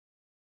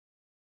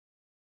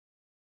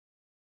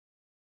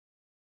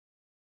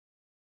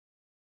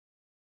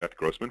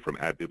Grossman from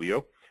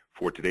AdBiblio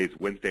for today's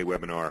Wednesday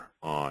webinar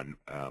on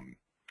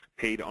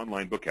paid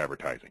online book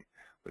advertising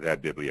with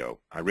AdBiblio.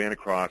 I ran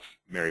across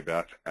Mary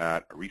Beth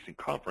at a recent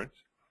conference,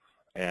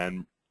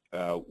 and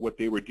what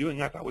they were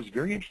doing I thought was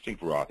very interesting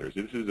for authors.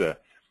 This is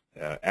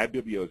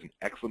AdBiblio is an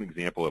excellent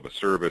example of a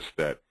service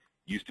that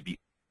used to be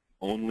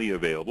only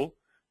available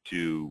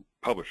to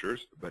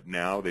publishers, but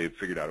now they've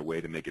figured out a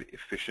way to make it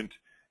efficient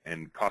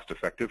and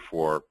cost-effective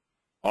for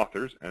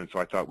authors. And so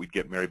I thought we'd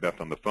get Mary Beth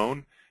on the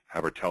phone,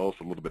 have her tell us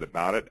a little bit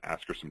about it,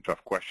 ask her some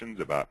tough questions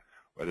about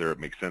whether it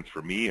makes sense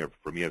for me or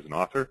for me as an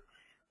author.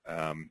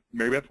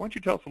 Mary Beth, why don't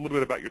you tell us a little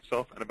bit about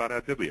yourself and about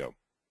AdBiblio?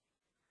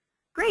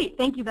 Great.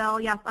 Thank you, Bill.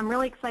 Yes, I'm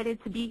really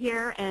excited to be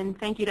here, and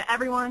thank you to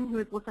everyone who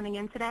is listening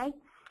in today.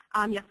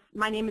 Yes,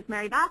 my name is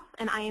Mary Beth,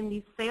 and I am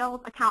the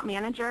Sales Account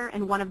Manager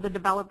and one of the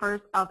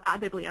developers of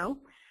AdBiblio.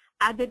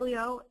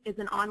 AdBiblio is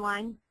an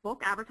online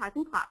book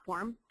advertising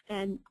platform,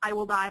 and I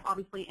will dive,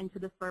 obviously, into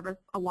this service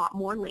a lot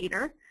more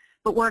later.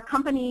 But we're a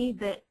company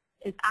that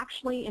is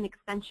actually an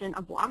extension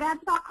of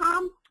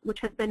blogads.com,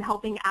 which has been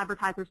helping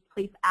advertisers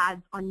place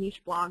ads on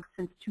niche blogs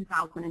since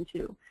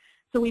 2002.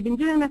 So we've been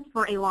doing this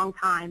for a long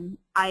time.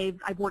 I've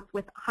worked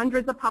with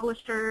hundreds of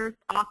publishers,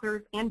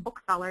 authors, and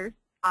booksellers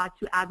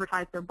to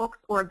advertise their books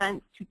or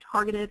events to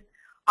targeted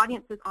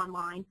audiences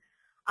online.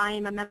 I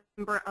am a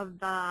member of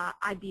the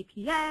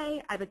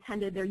IBPA. I've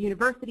attended their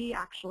university,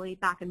 actually,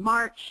 back in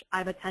March.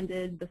 I've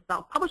attended the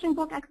Self-Publishing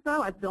Book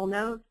Expo, as Bill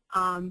knows.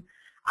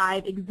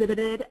 I've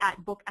exhibited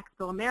at Book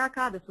Expo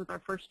America. This was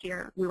our first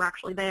year. We were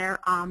actually there,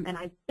 and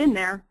I've been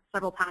there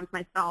several times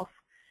myself.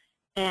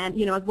 And,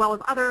 you know, as well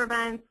as other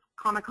events,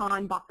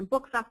 Comic-Con, Boston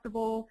Book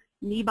Festival,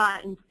 NEBA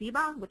and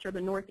SEBA, which are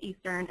the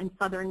Northeastern and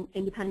Southern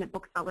Independent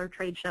Bookseller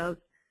trade shows.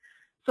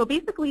 So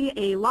basically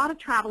a lot of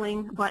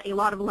traveling, but a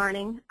lot of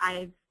learning.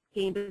 I've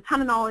gained a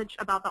ton of knowledge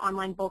about the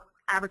online book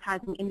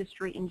advertising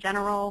industry in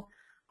general,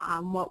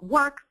 what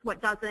works,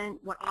 what doesn't,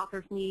 what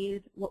authors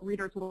need, what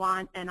readers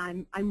want, and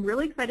I'm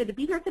really excited to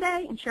be here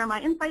today and share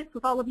my insights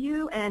with all of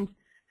you, and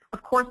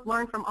of course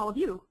learn from all of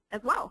you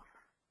as well.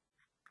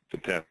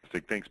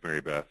 Fantastic. Thanks,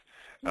 Mary Beth.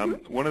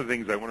 One of the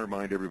things I want to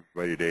remind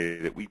everybody today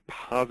that we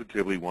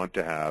positively want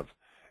to have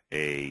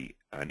an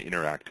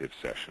interactive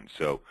session.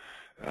 So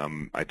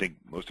I think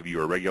most of you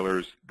are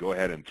regulars. Go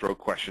ahead and throw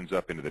questions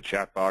up into the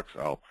chat box.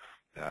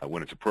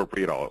 When it's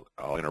appropriate,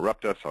 I'll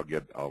interrupt us.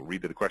 I'll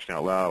read the question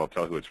out loud. I'll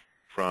tell who it's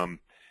from,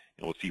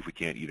 and we'll see if we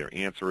can't either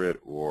answer it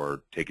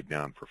or take it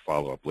down for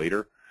follow-up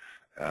later.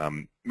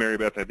 Mary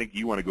Beth, I think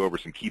you want to go over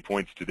some key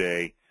points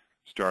today,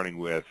 starting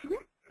with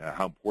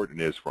how important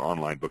it is for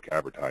online book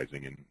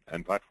advertising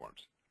and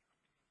platforms.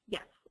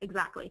 Yes,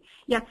 exactly.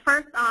 Yes,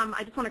 first,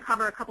 I just want to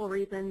cover a couple of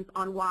reasons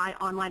on why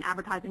online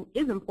advertising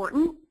is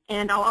important,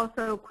 and I'll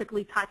also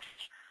quickly touch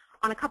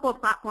on a couple of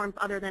platforms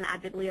other than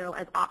AdBiblio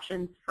as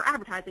options for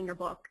advertising your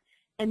book.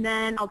 And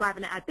then I'll dive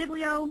into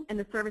AdBiblio and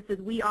the services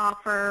we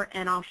offer,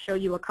 and I'll show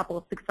you a couple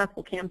of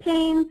successful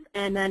campaigns,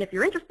 and then if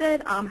you're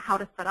interested, how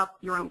to set up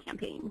your own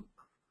campaign.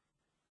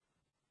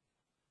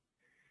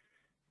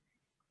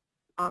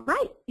 All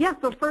right. Yeah,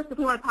 so first, if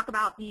we want to talk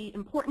about the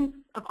importance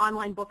of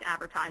online book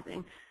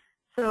advertising.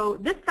 So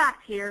this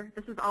fact here,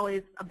 this is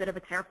always a bit of a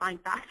terrifying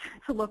fact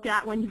to look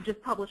at when you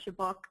just publish a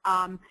book.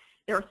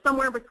 There are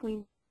somewhere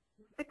between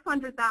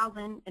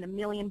 600,000 and 1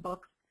 million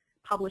books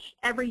published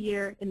every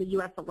year in the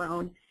U.S.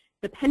 alone.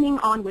 Depending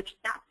on which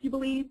stats you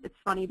believe, it's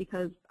funny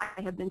because I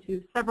have been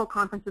to several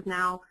conferences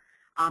now,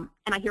 and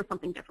I hear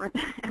something different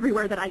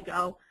everywhere that I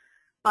go.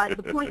 But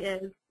the point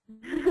is,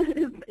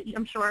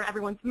 I'm sure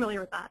everyone's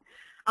familiar with that.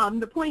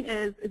 The point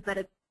is that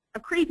it's a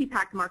crazy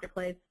packed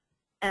marketplace,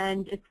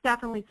 and it's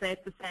definitely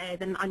safe to say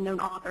that an unknown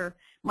author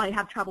might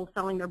have trouble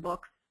selling their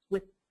books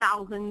with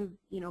thousands,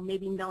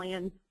 maybe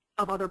millions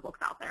of other books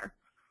out there.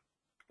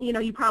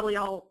 You probably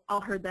all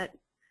heard that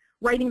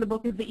writing the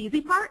book is the easy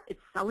part.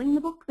 It's selling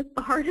the book that's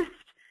the hardest.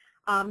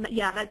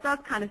 Yeah, that does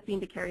kind of seem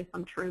to carry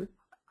some truth.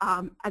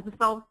 As a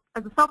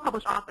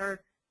self-published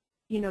author,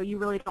 you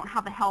really don't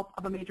have the help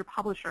of a major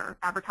publisher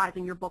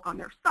advertising your book on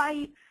their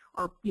site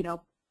or,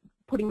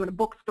 putting you in a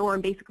bookstore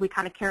and basically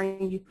kind of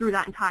carrying you through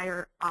that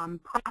entire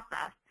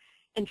process.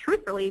 And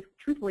truthfully,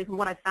 from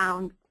what I've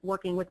found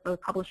working with both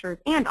publishers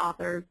and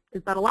authors,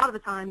 is that a lot of the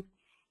times,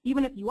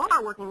 even if you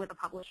are working with a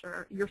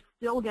publisher, you're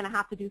still going to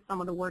have to do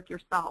some of the work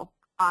yourself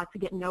to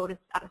get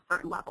noticed at a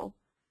certain level,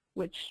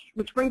 which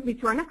brings me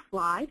to our next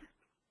slide.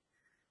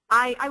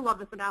 I love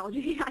this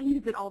analogy. I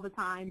use it all the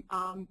time.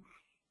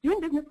 Doing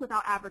business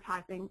without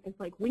advertising is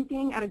like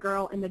winking at a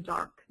girl in the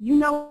dark. You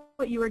know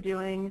what you are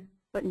doing,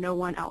 but no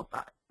one else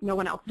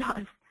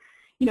does.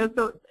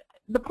 So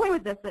the point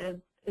with this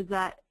is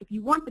that if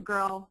you want the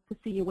girl to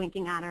see you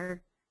winking at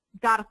her,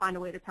 you've got to find a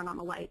way to turn on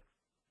the lights.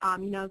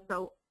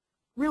 So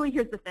really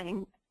here's the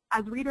thing.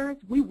 As readers,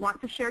 we want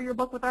to share your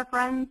book with our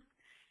friends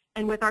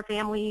and with our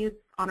families,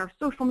 on our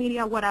social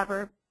media,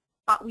 whatever,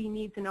 but we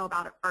need to know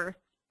about it first.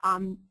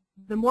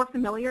 The more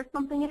familiar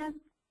something is,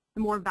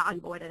 the more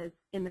valuable it is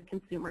in the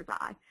consumer's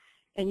eye.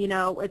 And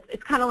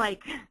it's kind of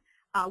like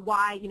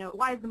why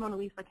is the Mona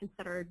Lisa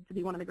considered to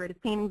be one of the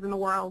greatest paintings in the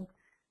world?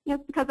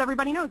 It's because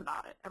everybody knows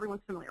about it.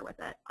 Everyone's familiar with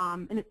it.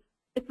 And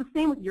it's the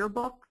same with your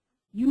book.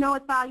 You know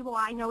it's valuable.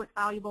 I know it's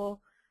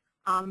valuable.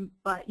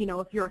 But,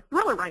 if you're a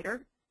thriller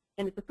writer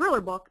and it's a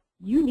thriller book,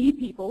 you need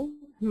people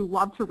who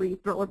love to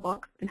read thriller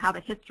books and have a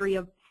history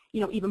of,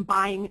 even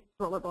buying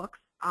thriller books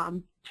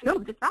to know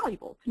that it's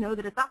valuable, to know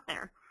that it's out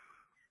there.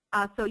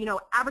 So,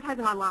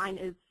 advertising online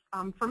is,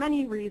 for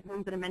many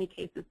reasons and in many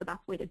cases, the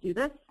best way to do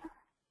this.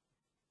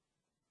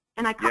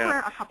 And I cover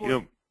a couple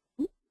of...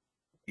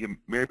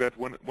 Mary Beth,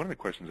 one of the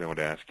questions I want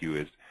to ask you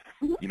is,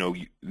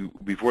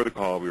 before the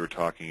call we were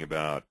talking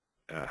about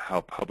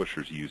how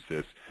publishers use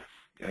this.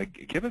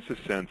 Give us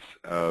a sense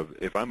of,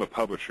 if I'm a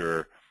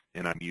publisher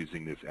and I'm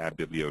using this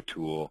AdBiblio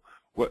tool,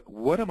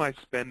 what am I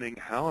spending?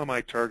 How am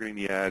I targeting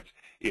the ads?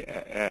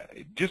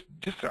 Just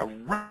a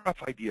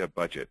rough idea of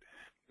budget.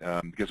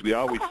 Because we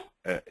always,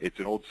 it's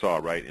an old saw,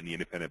 right, in the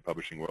independent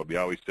publishing world. We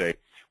always say,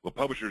 well,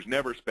 publishers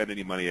never spend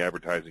any money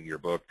advertising your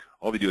book.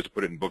 All they do is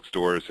put it in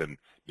bookstores and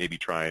maybe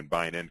try and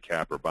buy an end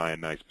cap or buy a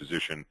nice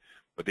position,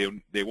 but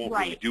they won't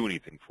really do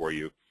anything for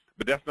you.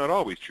 But that's not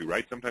always true,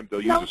 right? Sometimes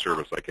they'll use a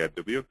service like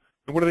AdBiblio.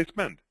 And what do they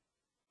spend?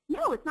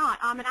 No, it's not.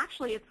 And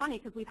actually, it's funny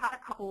because we've had a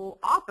couple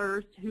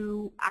authors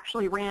who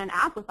actually ran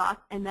ads with us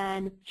and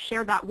then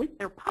shared that with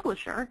their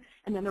publisher,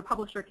 and then their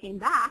publisher came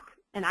back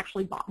and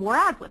actually bought more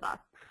ads with us.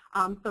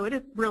 So it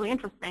is really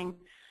interesting.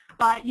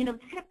 But,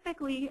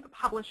 typically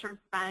publishers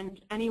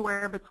spend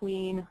anywhere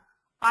between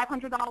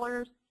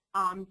 $500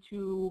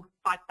 to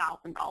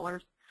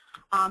 $5,000.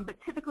 But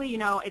typically,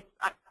 it's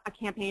a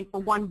campaign for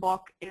one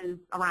book is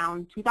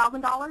around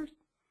 $2,000.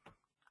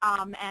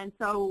 And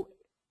so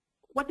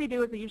what they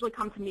do is they usually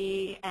come to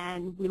me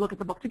and we look at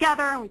the book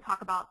together and we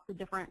talk about the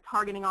different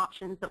targeting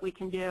options that we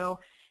can do.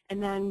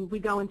 And then we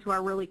go into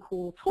our really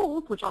cool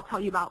tools, which I'll tell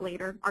you about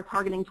later, our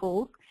targeting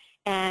tools.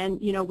 And,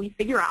 we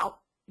figure out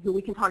who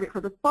we can target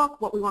for this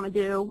book, what we want to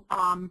do.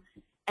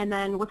 And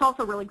then what's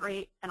also really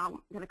great, and I'm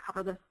going to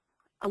cover this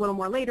a little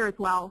more later as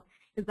well,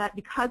 is that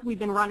because we've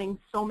been running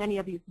so many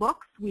of these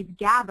books, we've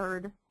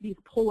gathered these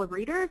pool of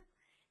readers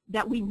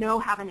that we know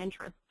have an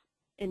interest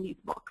in these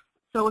books.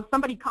 So if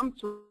somebody comes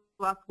to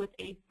us with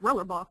a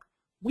thriller book,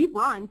 we've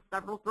run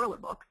several thriller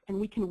books, and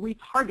we can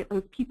retarget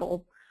those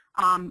people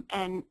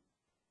and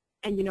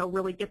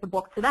really get the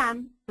book to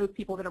them, those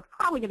people that are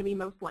probably going to be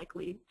most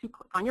likely to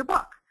click on your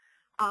book.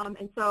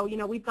 And so,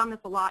 we've done this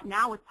a lot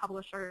now with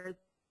publishers.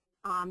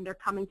 They're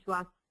coming to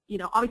us,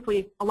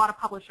 obviously a lot of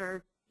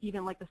publishers,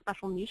 even like the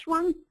special niche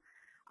ones,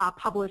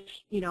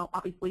 publish,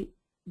 obviously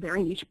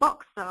very niche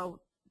books. So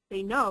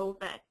they know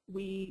that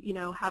we,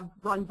 have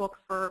run books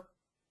for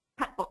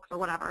pet books or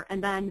whatever.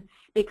 And then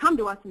they come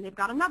to us and they've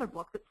got another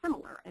book that's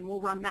similar, and we'll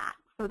run that.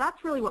 So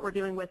that's really what we're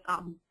doing with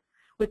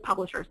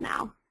publishers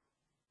now.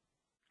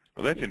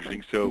 Well, that's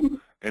interesting. So,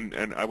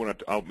 and I want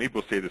to, maybe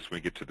we'll say this when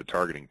we get to the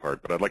targeting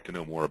part, but I'd like to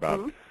know more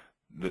about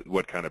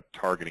what kind of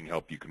targeting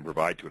help you can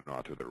provide to an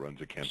author that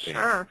runs a campaign.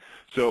 Sure.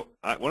 So,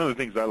 one of the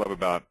things I love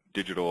about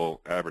digital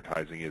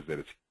advertising is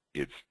that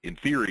it's in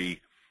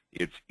theory,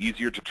 it's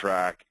easier to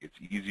track, it's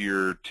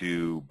easier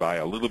to buy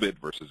a little bit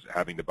versus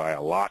having to buy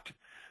a lot.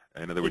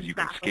 In other words, you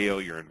can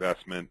scale your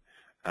investment,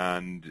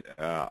 and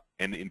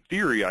in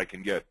theory, I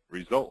can get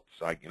results.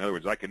 In other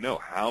words, I can know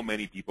how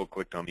many people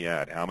clicked on the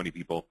ad, how many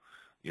people,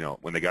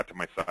 when they got to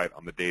my site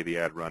on the day the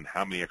ad run,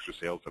 how many extra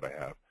sales did I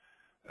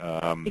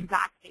have?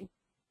 Exactly.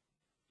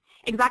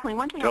 Exactly.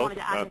 One thing I wanted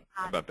to add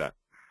about that.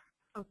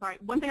 Oh, sorry.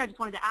 One thing I just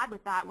wanted to add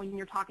with that, when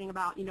you're talking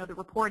about, the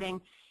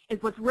reporting,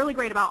 is what's really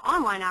great about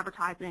online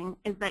advertising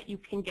is that you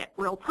can get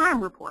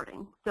real-time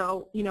reporting.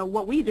 So,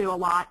 what we do a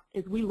lot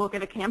is we look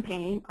at a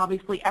campaign,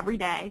 obviously every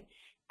day,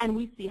 and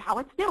we see how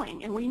it's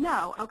doing. And we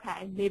know,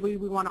 okay, maybe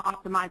we want to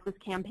optimize this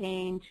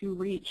campaign to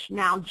reach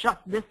now just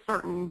this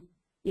certain,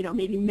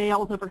 maybe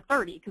males over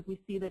 30, because we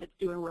see that it's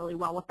doing really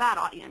well with that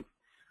audience.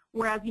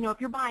 Whereas, if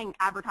you're buying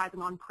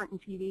advertising on print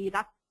and TV,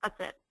 that's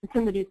it. It's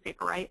in the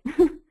newspaper, right?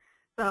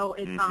 So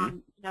it's,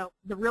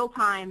 the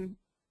real-time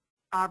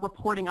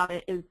reporting of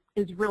it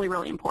is really,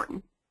 really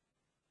important.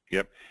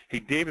 Yep. Hey,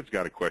 David's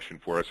got a question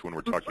for us when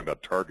we're talking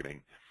about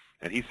targeting,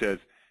 and he says,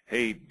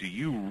 hey, do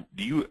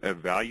you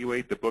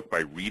evaluate the book by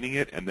reading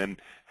it and then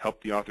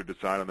help the author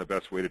decide on the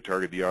best way to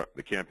target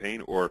the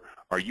campaign, or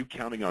are you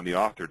counting on the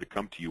author to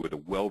come to you with a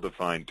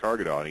well-defined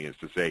target audience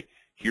to say,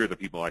 here are the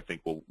people I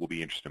think will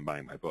be interested in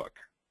buying my book?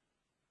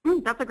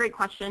 That's a great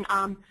question.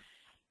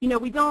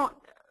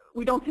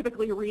 We don't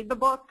typically read the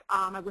book.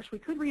 I wish we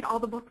could read all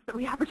the books that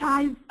we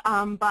advertise,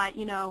 but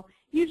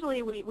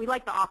usually we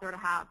like the author to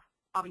have,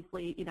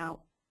 obviously,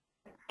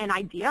 an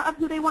idea of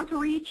who they want to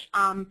reach,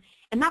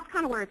 and that's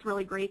kind of where it's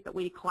really great that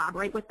we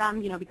collaborate with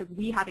them, because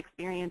we have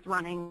experience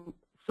running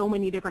so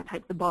many different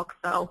types of books.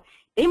 So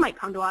they might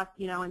come to us,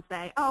 and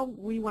say, oh,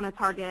 we want to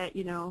target,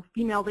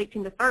 females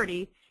 18 to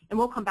 30, and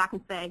we'll come back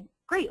and say,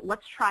 great,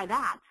 let's try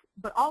that,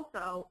 but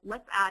also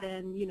let's add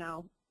in,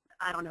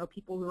 I don't know,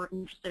 people who are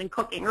interested in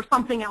cooking or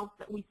something else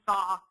that we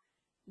saw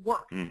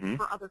work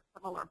for other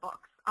similar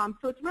books.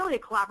 So it's really a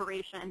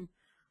collaboration.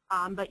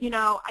 But,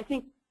 I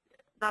think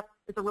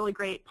it's a really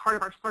great part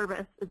of our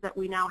service is that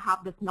we now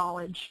have this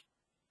knowledge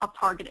of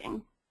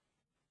targeting,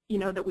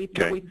 that we've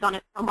done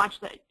it so much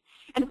that,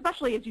 and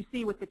especially as you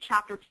see with the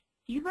chapter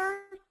teasers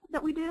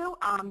that we do,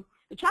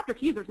 the chapter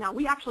teasers now,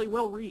 we actually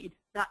will read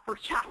that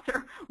first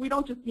chapter. We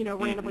don't just,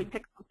 randomly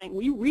pick something.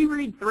 We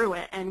reread through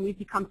it, and we've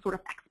become sort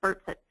of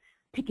experts at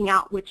picking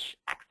out which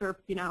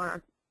excerpts,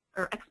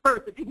 or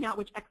experts at picking out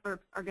which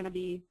excerpts are going to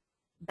be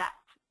best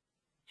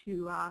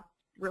to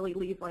really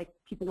leave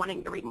people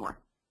wanting to read more.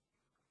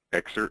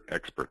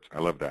 Experts. I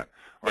love that.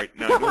 All right,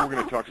 now we're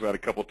going to talk about a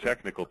couple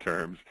technical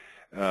terms,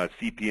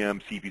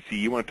 CPM, CPC.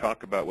 You want to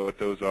talk about what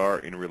those are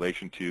in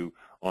relation to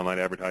online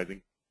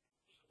advertising?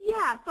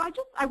 Yeah, so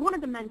I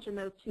wanted to mention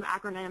those two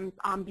acronyms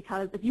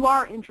because if you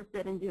are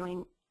interested in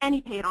doing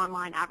any paid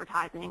online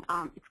advertising,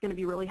 it's going to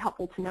be really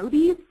helpful to know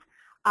these.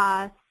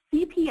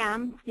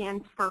 CPM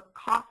stands for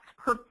cost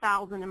per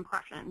 1,000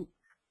 impressions,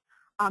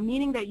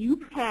 meaning that you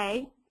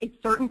pay a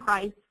certain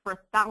price for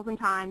 1,000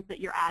 times that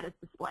your ad is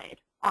displayed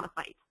on a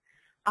site.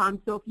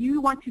 So if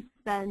you want to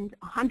spend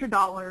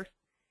 $100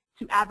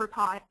 to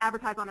advertise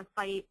on a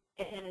site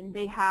and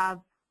they have,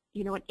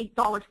 an $8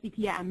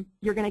 CPM,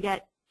 you're going to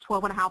get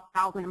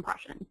 12,500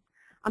 impressions.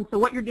 So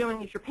what you're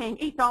doing is you're paying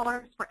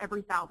 $8 for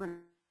every 1,000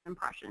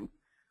 impressions.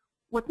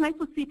 What's nice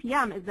with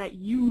CPM is that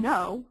you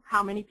know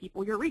how many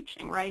people you're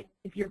reaching, right?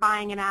 If you're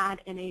buying an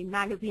ad in a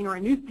magazine or a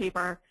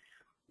newspaper,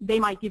 they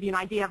might give you an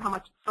idea of how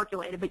much it's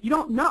circulated, but you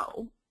don't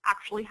know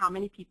actually how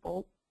many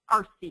people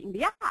are seeing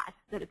the ad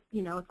that it's,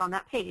 it's on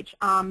that page.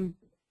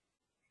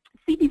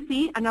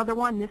 CPC, another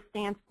one, this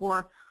stands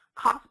for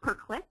cost per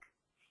click,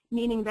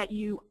 meaning that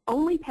you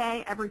only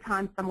pay every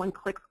time someone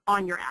clicks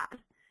on your ad.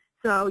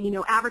 So,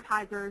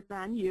 advertisers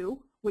then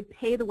would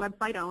pay the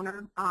website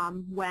owner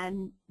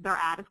when their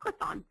ad is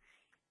clicked on.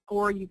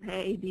 Or you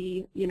pay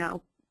the,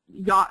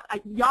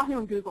 Yahoo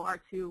and Google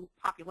are two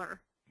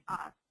popular.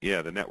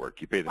 Yeah, the network.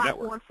 You pay the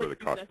network for the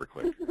cost per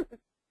click.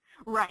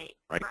 Right.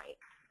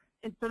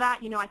 And so that,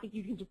 I think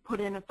you can just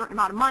put in a certain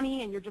amount of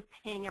money and you're just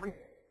paying every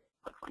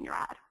click on your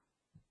ad.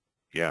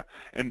 Yeah,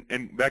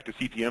 and back to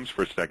CPMs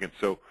for a second.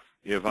 So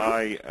if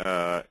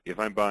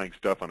I'm buying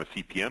stuff on a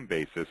CPM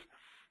basis,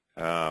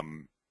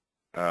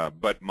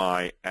 but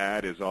my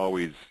ad is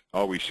always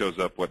shows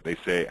up what they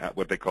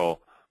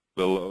call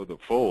below the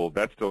fold,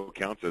 that still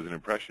counts as an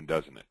impression,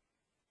 doesn't it?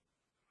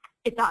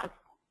 It does,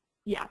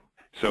 yeah.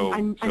 So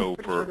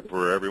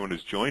for everyone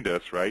who's joined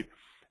us, right,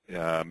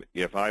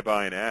 if I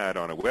buy an ad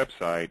on a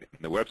website,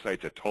 and the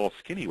website's a tall,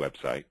 skinny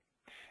website,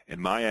 and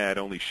my ad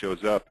only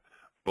shows up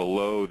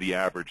below the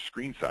average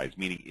screen size,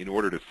 meaning in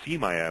order to see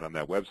my ad on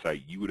that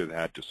website, you would have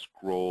had to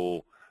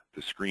scroll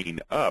the screen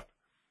up.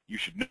 You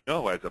should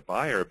know as a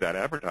buyer of that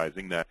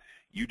advertising that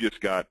you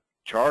just got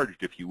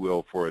charged, if you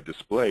will, for a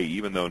display,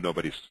 even though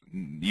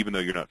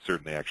you're not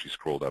certain they actually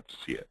scrolled up to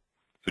see it.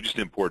 So just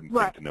an important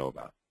thing to know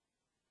about.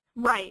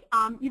 Right.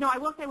 I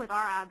will say with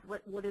our ads,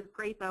 what is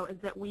great though is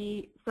that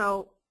we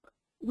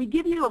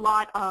give you a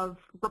lot of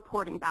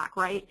reporting back,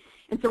 right?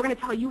 And so we're going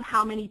to tell you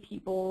how many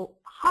people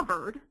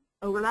hovered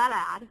over that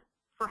ad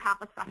for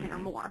half a second or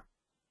more.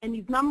 And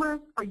these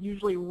numbers are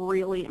usually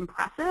really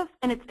impressive.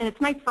 And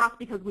it's nice for us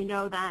because we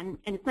know then,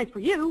 and it's nice for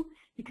you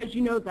because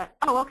you know that,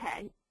 oh,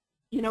 okay,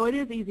 it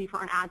is easy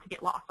for an ad to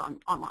get lost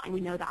online.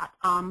 We know that.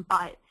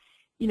 But,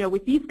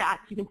 with these stats,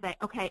 you can say,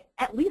 okay,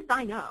 at least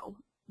I know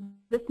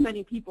this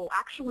many people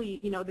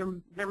actually,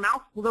 their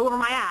mouse was over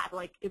my ad,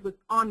 like it was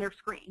on their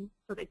screen,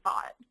 so they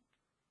saw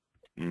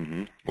it.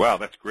 Mm-hmm. Wow,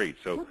 that's great.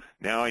 So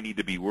now I need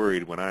to be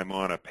worried when I'm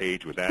on a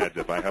page with ads.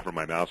 If I hover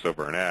my mouse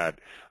over an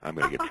ad, I'm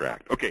going to get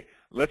tracked. Okay,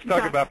 let's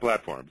talk about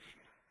platforms.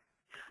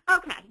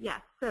 Okay,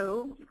 yes.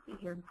 So let's see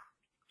here.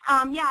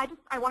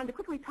 I wanted to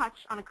quickly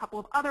touch on a couple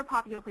of other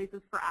popular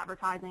places for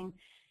advertising.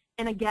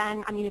 And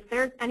again, if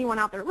there's anyone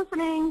out there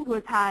listening who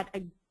has had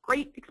a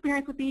great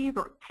experience with these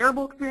or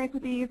terrible experience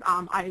with these,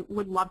 I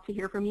would love to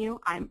hear from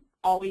you. I'm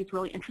always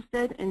really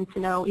interested in to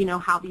know,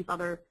 how these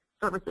other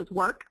services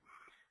work.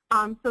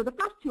 So the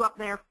first two up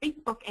there,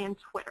 Facebook and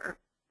Twitter.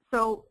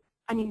 So,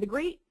 the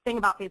great thing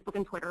about Facebook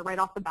and Twitter right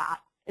off the bat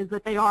is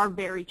that they are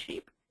very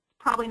cheap. It's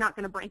probably not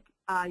going to break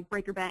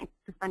your bank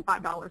to spend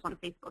 $5 on a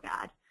Facebook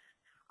ad.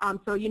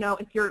 So,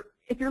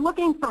 if you're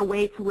looking for a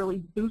way to really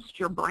boost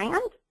your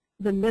brand,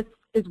 then this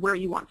is where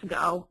you want to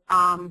go,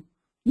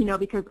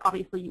 because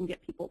obviously you can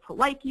get people to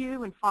like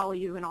you and follow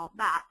you and all of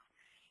that.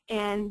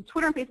 And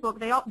Twitter and Facebook,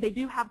 they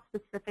do have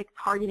specific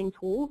targeting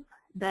tools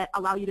that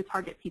allow you to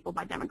target people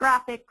by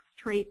demographics,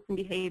 traits, and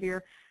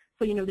behavior.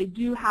 So, they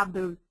do have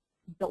those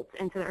built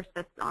into their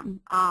system.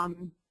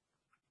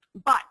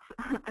 But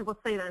I will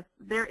say this,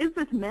 there is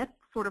this myth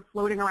sort of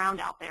floating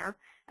around out there,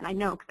 and I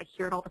know because I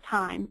hear it all the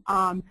time,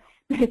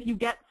 that if you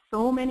get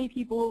so many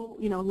people,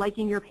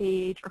 liking your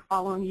page or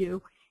following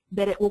you,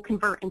 that it will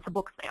convert into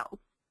book sales.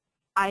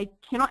 I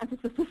cannot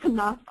emphasize this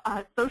enough.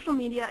 Social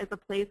media is a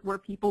place where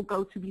people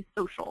go to be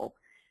social,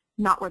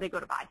 not where they go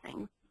to buy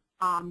things.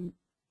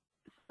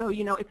 So,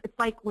 it's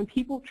like when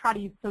people try to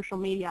use social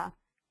media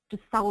to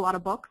sell a lot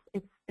of books,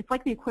 it's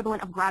like the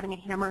equivalent of grabbing a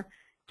hammer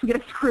to get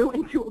a screw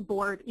into a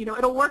board.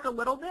 It'll work a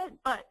little bit,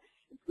 but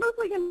it's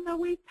mostly going to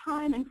waste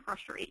time and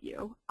frustrate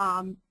you.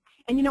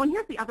 And and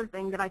here's the other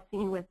thing that I've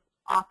seen with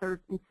authors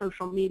in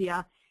social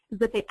media is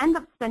that they end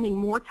up spending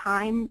more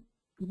time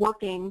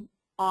working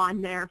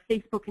on their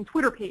Facebook and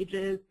Twitter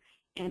pages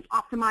and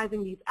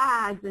optimizing these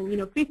ads. And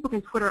Facebook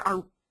and Twitter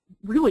are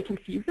really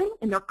confusing,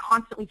 and they're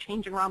constantly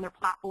changing around their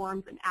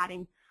platforms and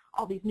adding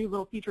all these new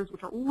little features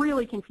which are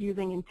really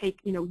confusing and take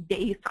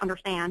days to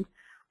understand.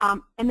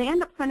 And they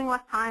end up spending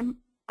less time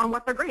on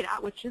what they're great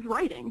at, which is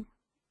writing.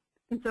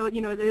 And so it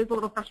is a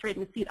little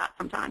frustrating to see that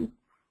sometimes.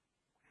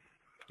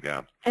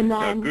 Yeah. And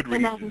then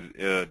Goodreads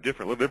is a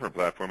little different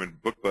platform, and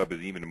BookBub is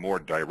even a more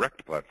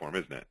direct platform,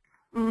 isn't it?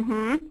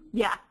 Mm-hmm.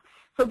 Yes.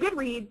 So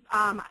Goodreads,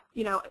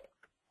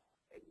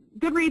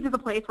 Goodreads is a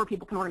place where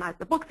people can organize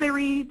the books they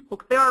read,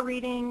 books they are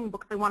reading,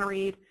 books they want to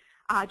read,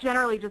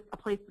 generally just a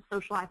place to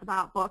socialize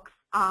about books.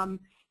 So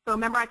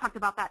remember I talked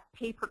about that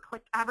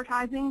pay-per-click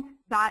advertising?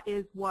 That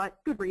is what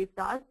Goodreads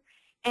does.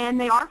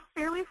 And they are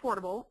fairly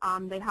affordable.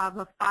 They have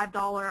a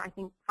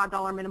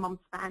 $5 minimum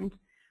spend.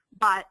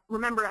 But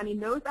remember,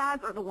 those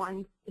ads are the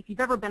ones, if you've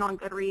ever been on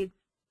Goodreads,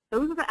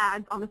 those are the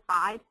ads on the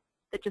side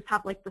that just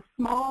have like the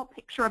small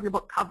picture of your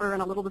book cover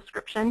and a little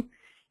description.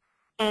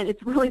 And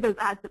it's really those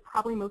ads that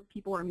probably most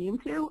people are immune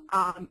to.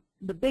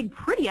 The big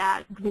pretty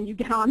ads, when you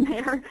get on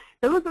there,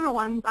 those are the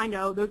ones I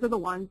know, those are the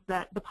ones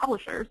that the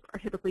publishers are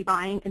typically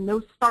buying, and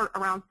those start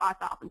around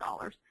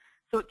 $5,000.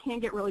 So it can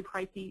get really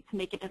pricey to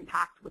make an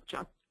impact with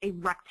just a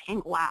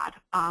rectangle ad,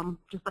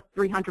 just a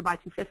 300 by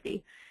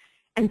 250.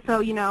 And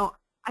so,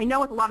 I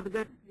know with a lot of the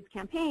Goodreads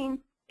campaigns,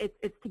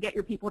 it's to get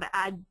your people to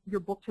add your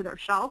book to their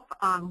shelf,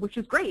 which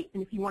is great.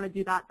 And if you want to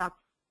do that, that's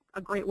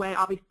a great way,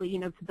 obviously,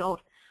 to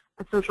build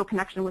a social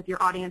connection with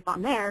your audience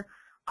on there.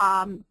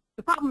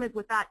 The problem is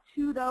with that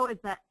too, though, is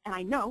that, and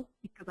I know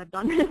because I've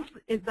done this,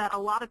 is that a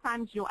lot of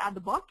times you'll add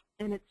the book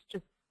and it's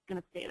just going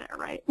to stay there,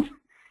 right?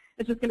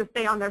 It's just going to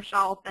stay on their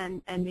shelf,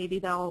 and maybe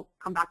they'll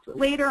come back to it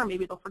later, or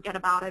maybe they'll forget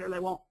about it, or they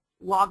won't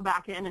log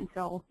back in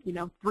until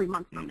 3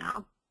 months from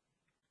now.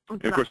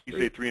 And of course, you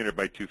say 300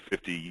 by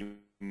 250, you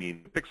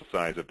mean the pixel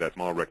size of that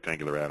small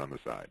rectangular ad on the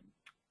side?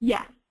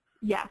 Yes,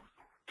 yes.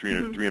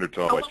 300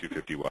 tall by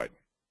 250 wide.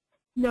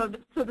 No,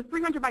 so the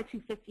 300 by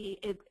 250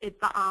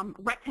 it's a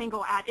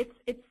rectangle ad.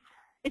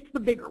 It's the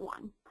bigger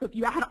one. So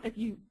if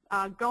you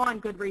go on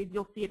Goodreads,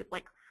 you'll see it. It's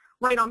like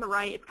right on the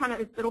right.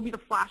 It'll be the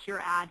flashier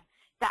ad.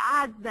 The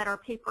ads that are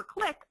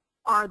pay-per-click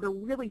are the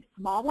really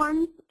small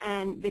ones,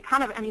 and they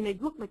they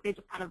look like they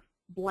just kind of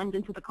blend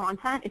into the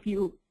content.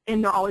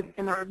 And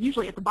they're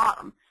usually at the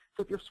bottom.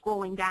 So if you're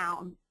scrolling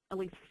down, at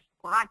least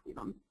where I see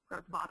them, they're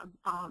at the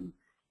bottom.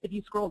 If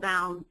you scroll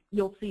down,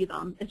 you'll see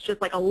them. It's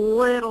just like a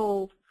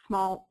little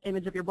small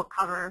image of your book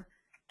cover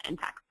and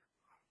text.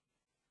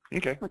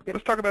 Okay,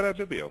 let's talk about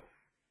AdBiblio.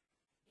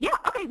 Yeah,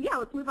 okay, yeah,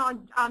 let's move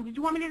on. Did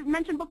you want me to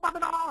mention BookBub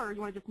at all, or do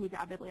you want to just move to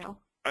AdBiblio?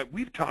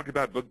 We've talked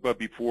about BookBub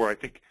before. I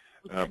think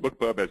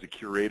BookBub as a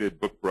curated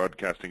book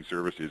broadcasting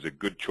service is a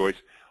good choice.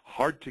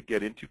 Hard to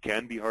get into,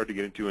 can be hard to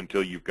get into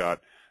until you've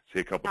got, say,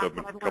 a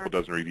couple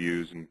dozen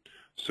reviews and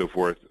so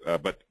forth,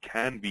 but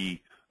can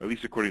be, at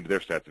least according to their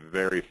stats,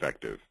 very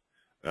effective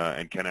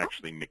and can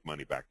actually make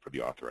money back for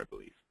the author, I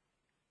believe.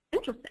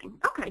 Interesting.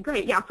 Okay,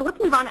 great. Yeah, so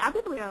let's move on to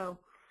AdBiblio.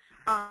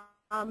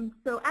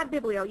 So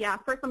AdBiblio, yeah,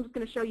 first I'm just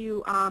going to show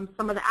you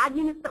some of the ad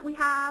units that we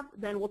have.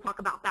 Then we'll talk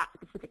about that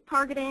specific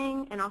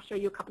targeting, and I'll show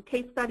you a couple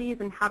case studies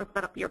and how to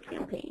set up your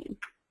campaign.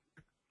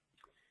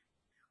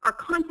 Our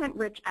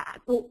content-rich ads.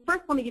 Well,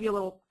 first let me give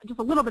you just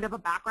a little bit of a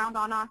background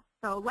on us.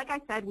 So like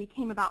I said, we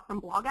came about from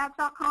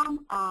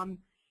blogads.com,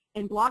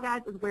 and blog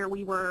ads is where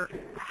we were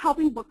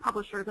helping book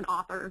publishers and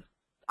authors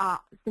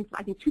since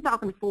I think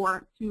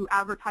 2004 to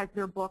advertise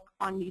their book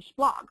on niche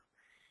blogs.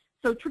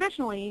 So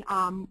traditionally,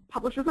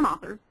 publishers and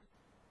authors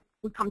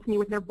would come to me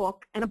with their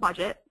book and a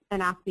budget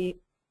and ask me,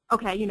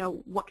 okay,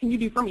 what can you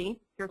do for me?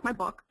 Here's my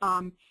book.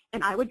 And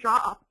I would draw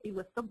up a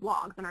list of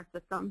blogs in our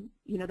system,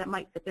 that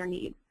might fit their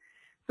needs.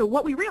 So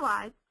what we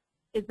realized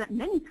is that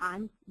many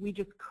times we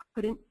just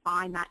couldn't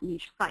find that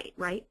niche site,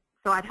 right?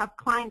 So I'd have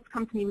clients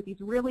come to me with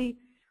these really,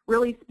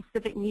 really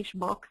specific niche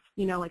books,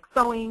 like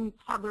sewing,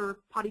 toddler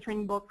potty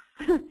training books,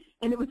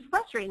 and it was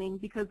frustrating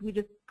because we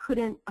just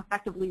couldn't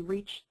effectively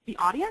reach the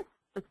audience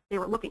that they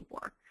were looking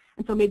for.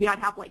 And so maybe I'd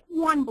have like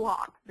one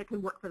blog that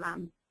could work for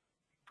them.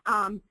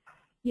 And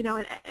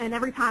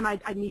every time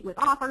I'd meet with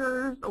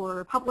authors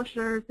or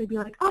publishers, they'd be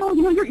like, oh,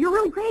 you're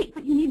really great,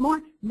 but you need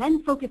more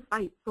men-focused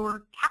sites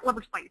or cat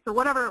lover sites or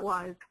whatever it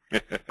was.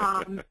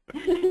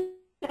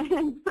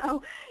 And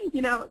so,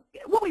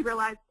 what we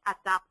realized at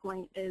that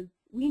point is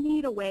we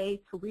need a way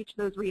to reach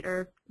those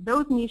readers,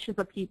 those niches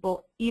of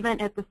people, even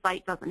if the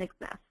site doesn't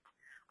exist.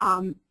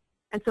 And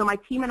so my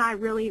team and I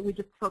we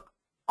just took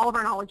all of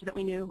our knowledge that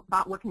we knew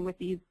about working with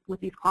these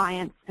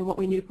clients and what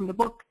we knew from the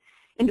book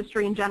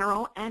industry in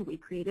general, and we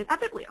created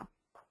AdBiblio.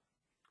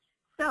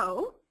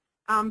 So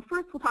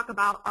first we'll talk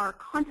about our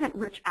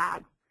content-rich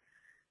ads.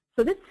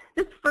 So this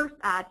first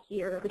ad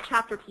here, the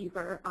chapter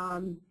teaser,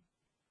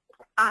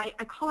 I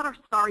call it our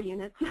star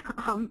unit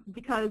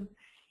because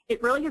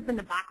it really has been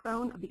the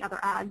backbone of the other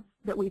ads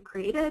that we've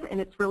created,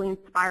 and it's really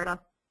inspired us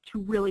to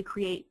really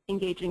create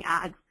engaging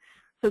ads.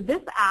 So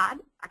this ad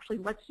actually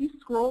lets you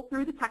scroll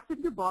through the text of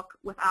your book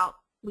without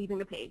leaving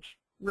the page.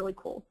 Really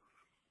cool.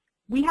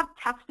 We have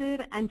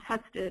tested and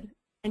tested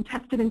and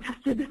tested and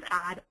tested this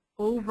ad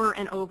over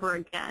and over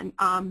again.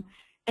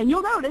 And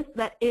you'll notice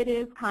that it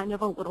is kind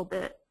of a little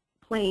bit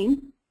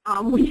plain.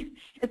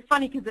 It's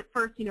funny because at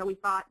first, we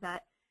thought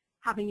that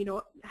having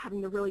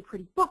the really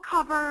pretty book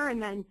cover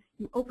and then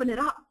you open it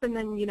up and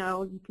then,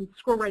 you can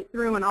scroll right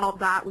through and all of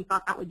that, we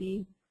thought that would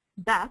be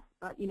best.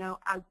 But,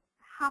 as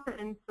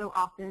happens so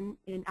often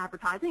in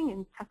advertising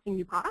and testing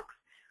new products,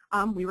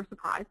 we were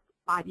surprised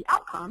by the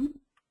outcome.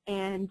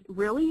 And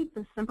really,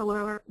 the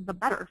simpler, the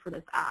better for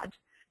this ad.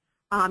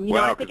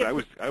 Wow, because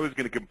I was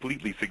going to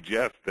completely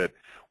suggest that,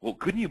 well,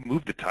 couldn't you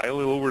move the tile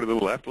over to the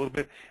left a little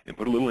bit and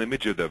put a little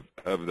image of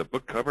the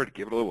book cover to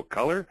give it a little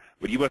color?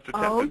 But you must have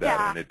tested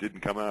that, and it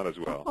didn't come out as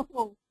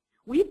well.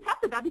 We've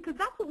tested that because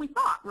that's what we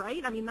thought,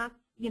 right? I mean, that's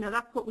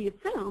what we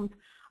assumed.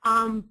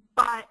 But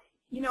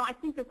I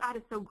think this ad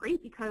is so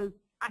great because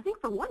I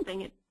think for one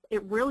thing,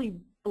 it really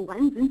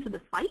blends into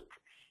the site,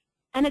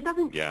 and it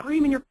doesn't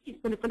scream in your face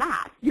that it's an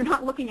ad. You're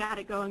not looking at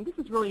it going, this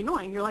is really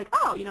annoying. You're like,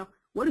 oh,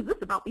 what is this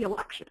about the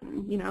election?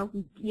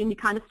 And you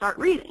kind of start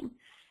reading,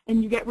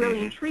 and you get really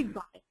intrigued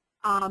by it.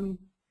 And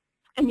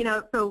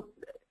so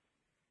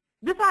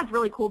this ad's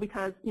really cool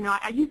because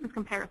I use this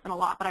comparison a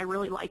lot, but I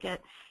really like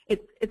it.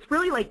 It's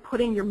really like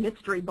putting your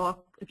mystery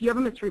book. If you have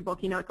a mystery book,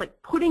 it's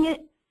like putting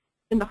it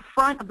in the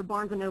front of the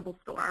Barnes & Noble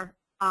store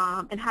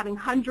and having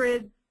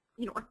hundreds,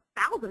 or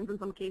thousands in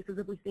some cases,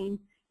 if we've seen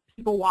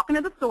people walk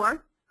into the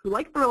store who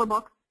like thriller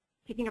books,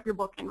 picking up your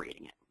book and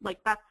reading it. Like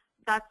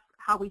that's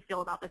how we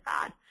feel about this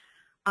ad.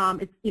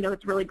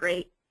 It's really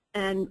great.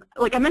 And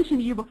like I mentioned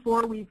to you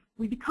before, we've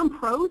become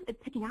pros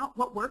at picking out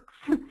what works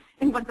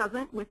and what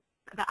doesn't with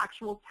the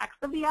actual text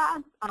of the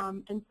ads.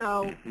 And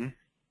so, and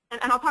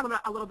I'll talk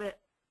about a little bit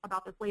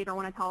about this later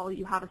when I tell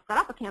you how to set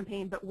up a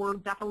campaign, but we're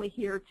definitely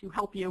here to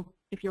help you.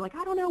 If you're like,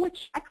 I don't know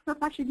which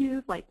excerpt I should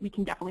use, like we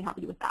can definitely help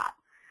you with that.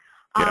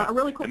 Yeah. A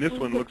really cool and this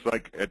one looks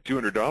like at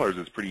 $200,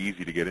 it's pretty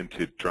easy to get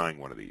into trying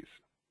one of these.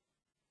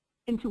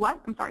 Into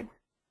what? I'm sorry.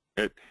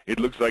 It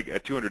looks like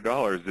at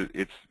 $200,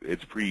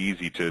 it's pretty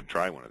easy to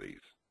try one of these.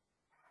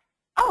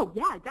 Oh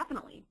yeah,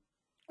 definitely.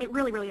 It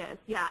really, really is.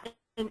 Yeah.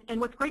 And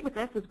what's great with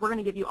this is we're going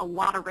to give you a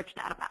lot of rich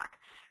data back.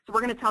 So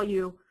we're going to tell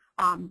you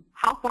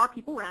how far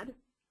people read,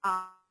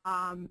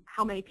 how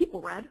many people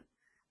read,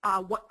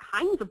 what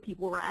kinds of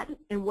people read,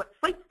 and what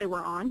sites they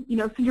were on.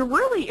 So you're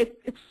really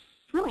it's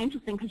really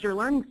interesting because you're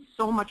learning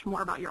so much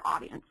more about your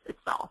audience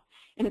itself,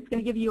 and it's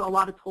going to give you a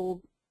lot of tools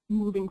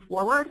moving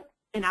forward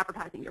in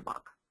advertising your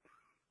book.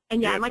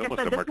 And yeah, and like it's I said,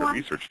 almost a this market one,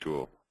 research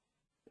tool.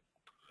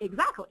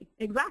 Exactly.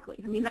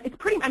 I mean, that's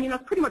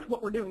pretty much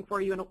what we're doing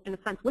for you in a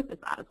sense with this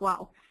ad as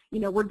well.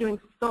 We're doing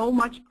so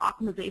much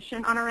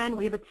optimization on our end.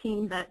 We have a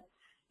team that,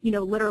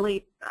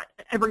 literally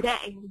every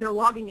day they're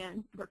logging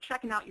in, they're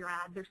checking out your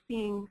ad, they're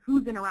seeing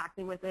who's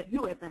interacting with it,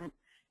 who isn't,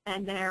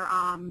 and they're,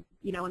 and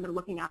they're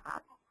looking at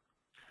that.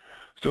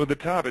 So at the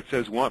top it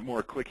says, want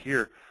more, click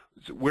here.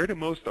 So where do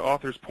most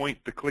authors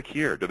point to click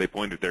here? Do they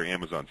point at their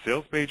Amazon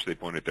sales page? Do they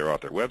point at their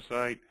author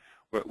website?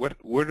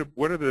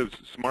 What are the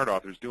smart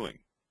authors doing?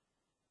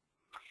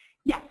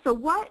 Yeah, so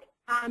what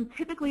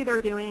typically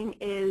they're doing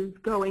is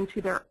going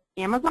to their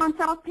Amazon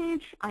sales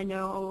page. I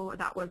know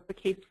that was the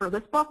case for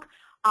this book,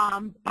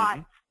 but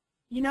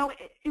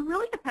it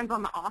really depends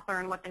on the author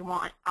and what they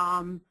want.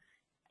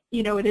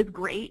 It is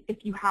great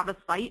if you have a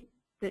site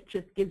that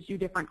just gives you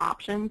different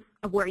options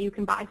of where you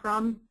can buy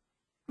from.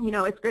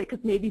 It's great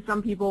because maybe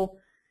some people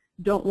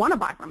don't want to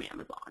buy from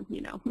Amazon.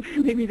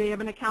 Maybe they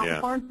have an account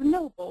with Barnes &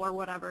 Noble or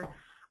whatever.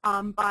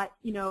 But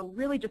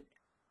really just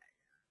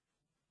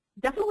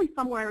definitely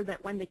somewhere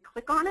that when they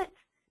click on it,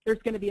 there's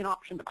going to be an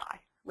option to buy,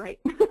 right?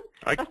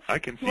 I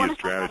can see a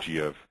strategy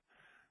of,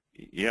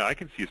 I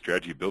can see a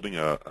strategy of building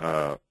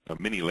a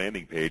mini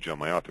landing page on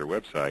my author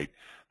website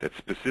that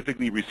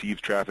specifically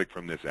receives traffic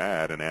from this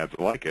ad and ads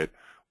like it,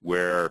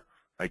 where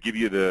I give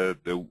you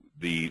the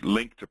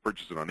link to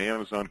purchase it on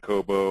Amazon,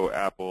 Kobo,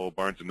 Apple,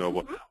 Barnes &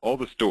 Noble, all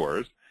the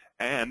stores,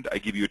 and I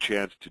give you a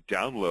chance to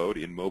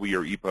download in MOBI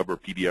or EPUB or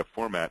PDF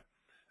format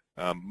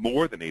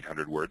more than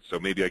 800 words. So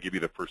maybe I give you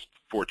the first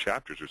 4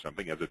 chapters or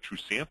something as a true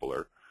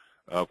sampler,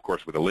 of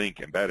course with a link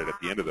embedded at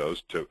the end of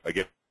those to,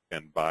 again,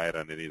 buy it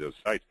on any of those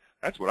sites.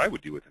 That's what I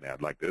would do with an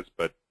ad like this,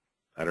 but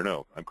I don't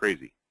know. I'm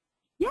crazy.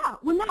 Yeah,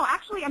 well, no,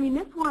 actually, I mean,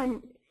 this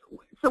one,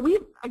 so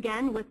we've,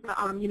 again, with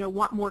the,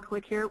 want more,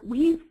 click here,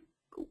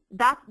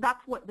 that's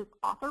what this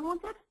author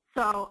wanted,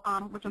 so,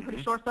 which I'm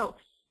pretty sure. So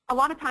a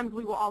lot of times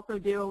we will also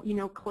do,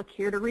 click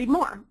here to read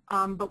more.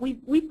 But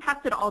we've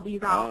tested all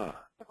these out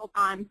several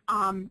times.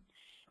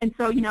 And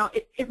so,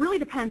 it really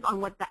depends on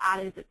what the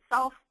ad is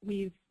itself.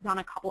 We've done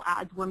a couple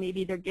ads where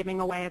maybe they're giving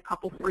away a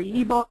couple free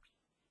ebooks,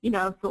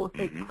 so we'll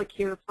say click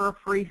here for a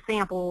free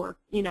sample or,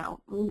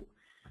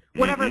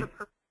 whatever the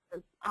purpose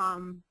is.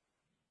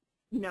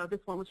 This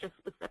one was just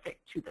specific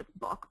to this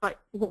book. But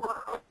we're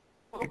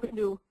open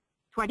to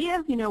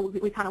ideas.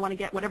 We kind of want to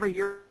get whatever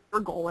your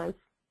goal is.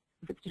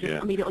 If it's to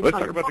just immediately Let's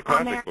talk about the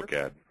classic book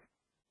ad.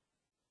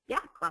 Yeah,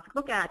 classic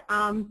book ad.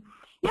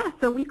 Yeah,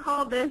 so we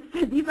call this,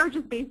 these are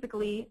just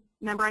basically,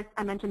 remember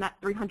I mentioned that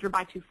 300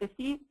 by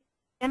 250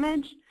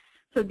 image?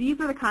 So these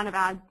are the kind of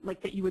ads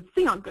like that you would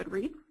see on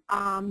Goodreads.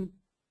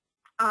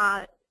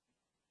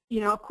 You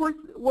know, of course,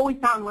 what we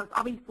found was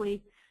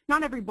obviously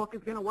not every book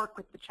is going to work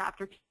with the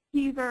chapter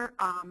teaser.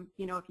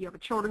 You know, if you have a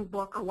children's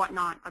book or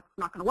whatnot, that's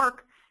not going to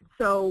work.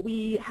 So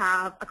we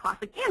have a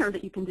classic banner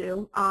that you can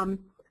do.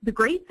 The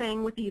great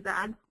thing with these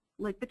ads,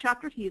 like the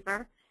chapter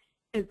teaser,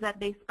 is that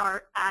they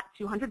start at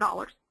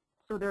 $200.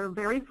 So they're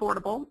very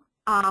affordable.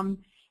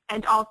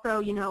 And also,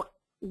 you know,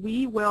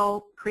 we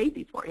will create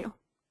these for you,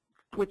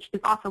 which is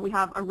awesome. We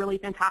have a really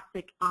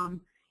fantastic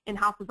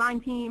in-house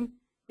design team.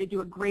 They do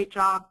a great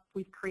job.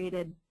 We've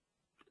created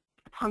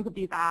tons of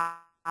these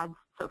ads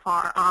so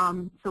far.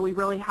 So we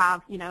really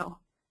have, you know,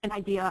 an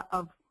idea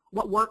of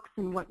what works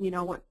and what, you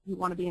know, what you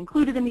want to be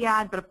included in the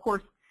ad. But of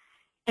course,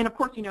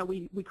 you know,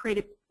 we create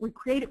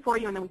it for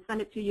you, and then we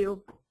send it to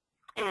you,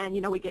 and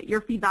you know, we get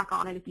your feedback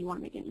on it if you want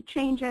to make any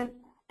changes,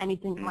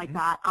 anything like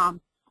that.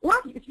 Or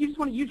if you just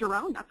want to use your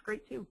own, that's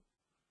great too.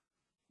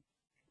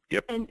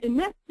 Yep. And in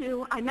this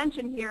too, I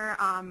mentioned here,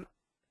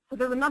 so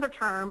there's another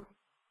term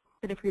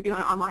that if you're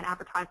doing online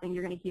advertising,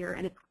 you're going to hear,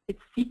 and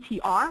it's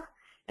CTR,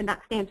 and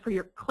that stands for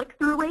your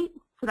click-through rate.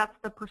 So that's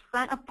the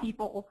percent of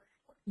people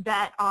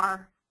that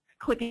are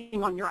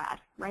clicking on your ad,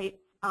 right?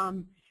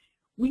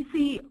 We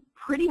see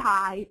pretty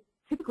high,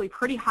 typically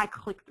pretty high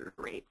click-through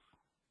rates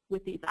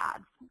with these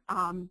ads,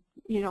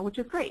 you know, which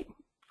is great.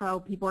 So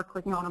people are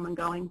clicking on them and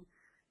going,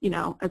 you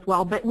know, as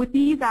well. But with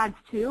these ads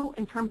too,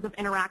 in terms of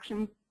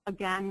interactions,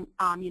 again,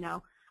 you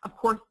know, of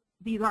course,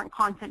 these aren't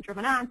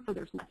content-driven ads, so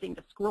there's nothing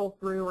to scroll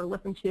through or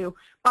listen to.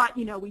 But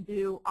you know, we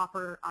do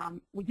offer,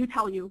 we do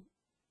tell you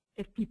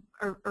if people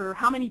or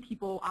how many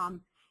people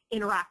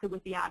interacted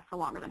with the ad for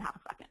longer than half a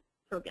second.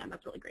 So again,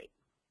 that's really great.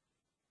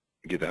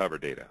 Get the hover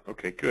data.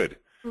 Okay, good.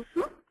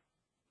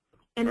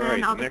 And all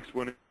then right, the next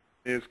one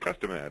is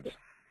custom ads.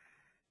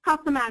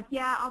 Custom ads,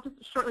 yeah, I'll just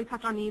shortly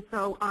touch on these.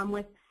 So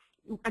with,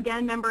 again,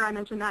 remember I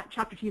mentioned that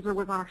chapter teaser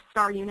was our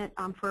star unit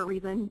for a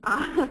reason.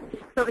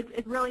 So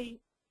it really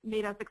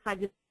made us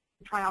excited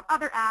to try out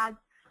other ads.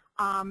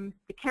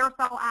 The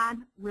carousel ad,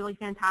 really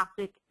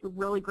fantastic,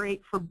 really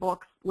great for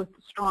books with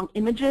strong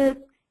images.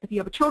 If you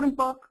have a children's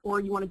book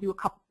or you want to do a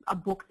couple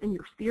of books in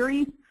your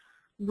series,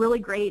 really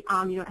great.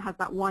 You know, it has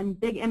that one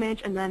big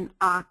image and then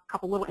a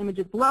couple little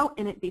images below,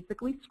 and it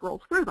basically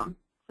scrolls through them.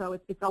 So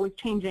it's always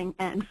changing,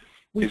 and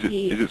we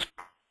see. Is it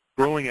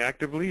scrolling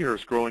actively or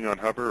scrolling on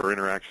hover or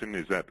interaction?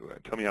 Is that,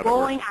 tell me how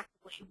that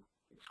works.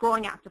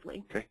 Scrolling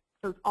actively. Okay.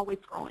 So it's always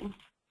scrolling.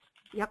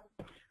 Yep.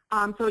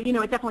 So you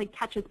know, it definitely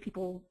catches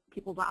people's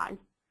eyes.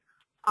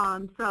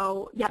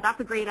 So yeah, that's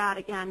a great ad.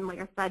 Again, like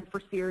I said,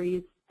 for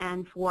series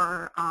and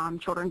for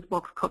children's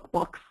books,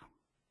 cookbooks,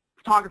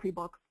 photography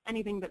books,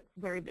 anything that's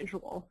very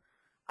visual.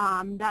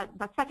 That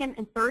second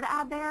and third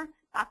ad there,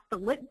 that's the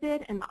lit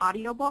vid and the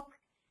audiobook.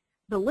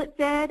 The lit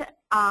vid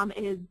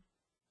is,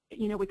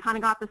 you know, we kind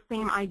of got the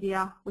same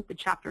idea with the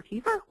chapter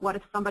teaser. What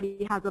if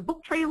somebody has a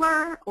book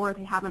trailer or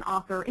they have an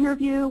author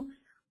interview?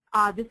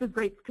 This is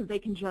great because they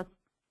can just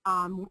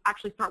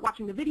actually start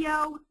watching the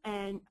video,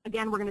 and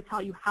again, we're going to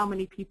tell you how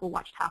many people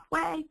watched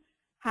halfway,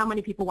 how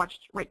many people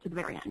watched right to the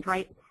very end,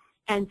 right?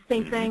 And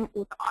same thing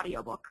with the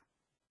audiobook.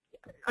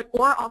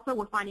 Or also,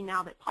 we're finding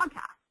now that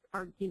podcasts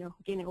are, you know,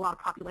 gaining a lot of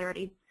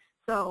popularity.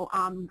 So,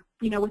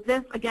 you know, with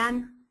this,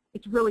 again,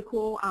 it's really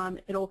cool. And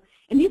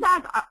these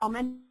ads, I'll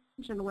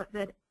mention with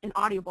it in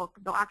audiobook,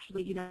 they'll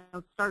actually, you know,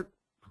 start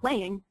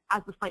playing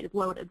as the site is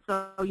loaded.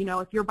 So, you know,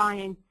 if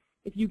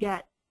you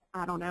get,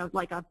 I don't know,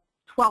 like a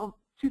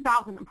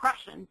 2,000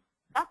 impressions,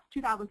 that's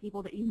 2,000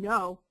 people that you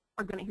know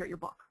are going to hear your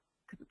book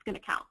because it's going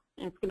to count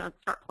and it's going to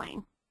start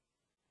playing.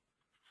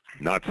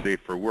 Not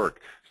safe for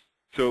work.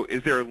 So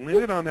is there a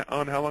limit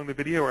on how long the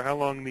video or how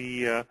long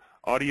the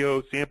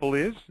audio sample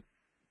is?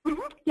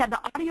 Yeah, the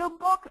audio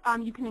book,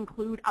 you can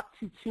include up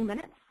to 2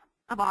 minutes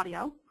of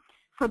audio.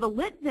 For the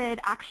lit vid,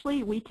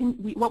 actually,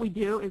 what we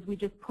do is we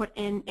just put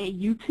in a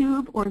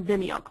YouTube or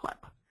Vimeo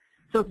clip.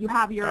 So if you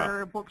have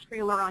your book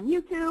trailer on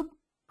YouTube,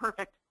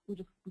 perfect. We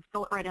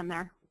fill it right in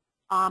there.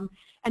 And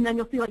then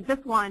you'll see like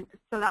this one,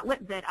 so that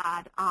lit vid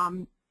ad,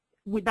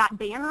 with that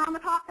banner on the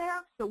top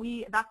there, so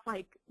that's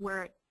like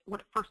what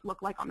it first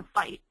looked like on the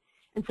site.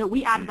 And so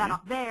we added that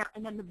up there,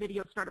 and then the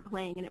video started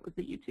playing, and it was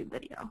the YouTube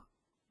video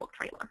book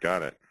trailer.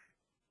 Got it.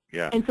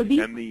 Yeah. And so go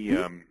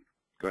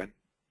ahead.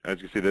 I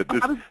was going to say that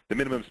the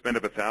minimum spend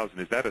of $1,000,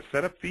 is that a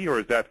setup fee, or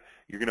is that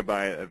you're going to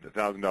buy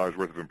 $1,000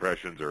 worth of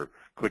impressions or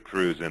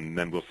click-throughs, and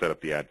then we'll set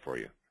up the ad for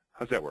you?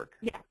 How's that work?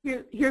 Yeah.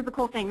 Here's the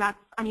cool thing. I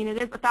mean, it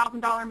is a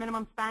 $1,000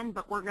 minimum spend,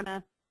 but we're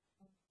gonna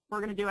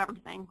do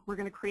everything. We're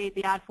gonna create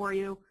the ad for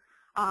you,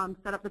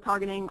 set up the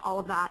targeting, all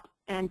of that,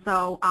 and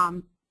so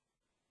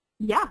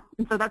yeah.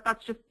 And so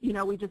that's just, you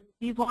know,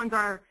 these ones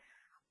are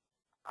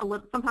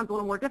sometimes a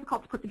little more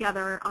difficult to put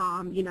together,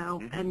 you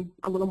know, and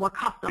a little more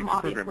custom,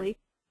 obviously.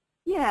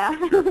 Yeah.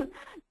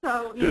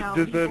 So, you know.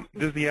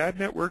 Does the ad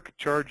network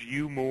charge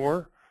you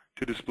more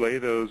to display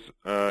those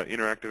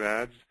interactive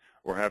ads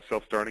or have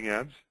self-starting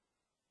ads?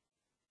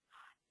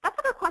 That's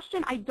a good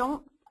question. I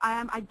don't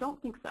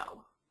think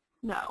so.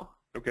 No.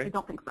 Okay. I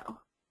don't think so.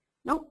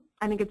 Nope.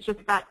 I think it's just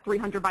that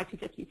 300 by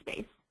 250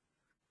 space.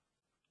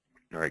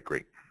 All right,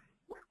 great.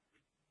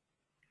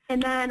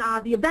 And then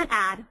the event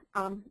ad.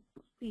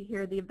 See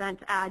here, the event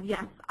ad.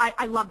 Yes,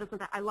 I love this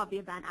event. I love the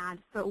event ad.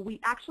 So we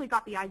actually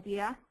got the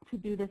idea to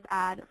do this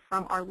ad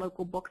from our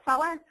local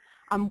bookseller.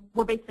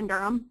 We're based in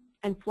Durham,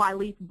 and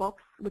Flyleaf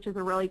Books, which is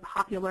a really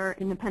popular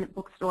independent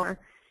bookstore,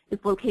 is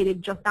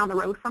located just down the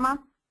road from us.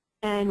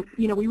 And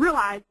we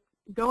realized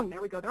going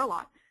there, we go there a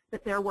lot,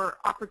 that there were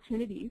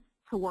opportunities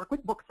to work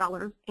with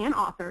booksellers and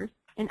authors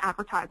in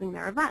advertising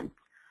their events.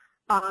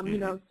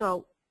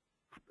 So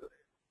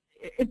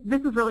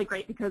this is really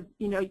great because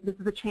this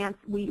is a chance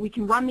we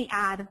can run the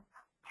ad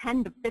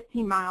 10 to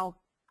 15 miles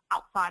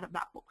outside of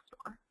that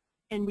bookstore,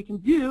 and we can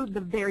do the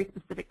very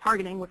specific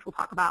targeting, which we'll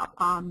talk about,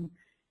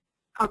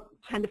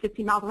 10 to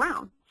 15 miles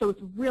around. So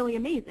it's really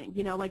amazing.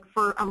 Like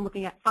I'm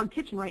looking at Fug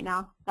Kitchen right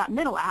now, that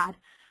middle ad.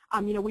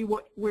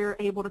 We're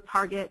able to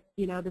target,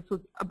 this was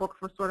a book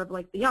for sort of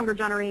like the younger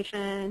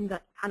generation,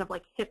 that kind of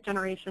like hip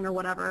generation or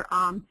whatever,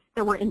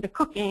 that were into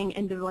cooking,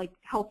 into like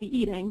healthy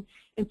eating.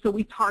 And so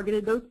we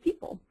targeted those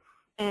people.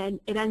 And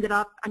it ended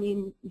up,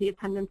 the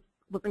attendance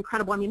was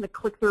incredible. The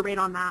click-through rate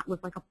on that was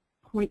like a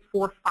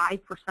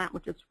 0.45%,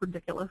 which is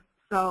ridiculous.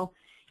 So,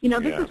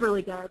 this is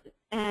really good.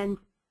 And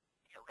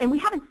we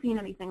haven't seen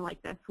anything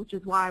like this, which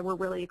is why we're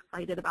really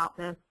excited about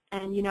this.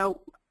 And,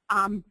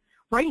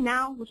 right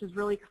now, which is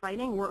really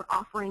exciting, we're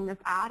offering this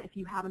ad if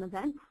you have an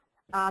event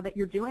that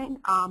you're doing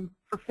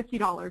for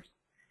 $50.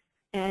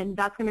 And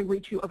that's going to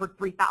reach you over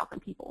 3,000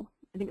 people.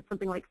 I think it's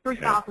something like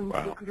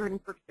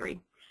 3,433.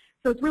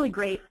 So it's really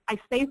great. I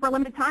stay for a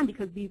limited time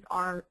because these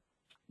are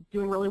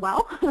doing really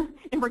well,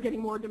 and we're getting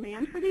more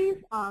demand for these.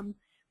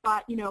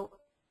 But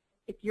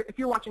if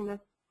you're watching this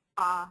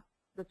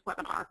this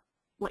webinar,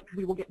 like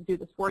we will do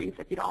this for you,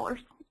 $50.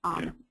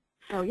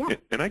 So yeah.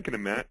 And I can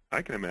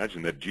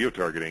imagine that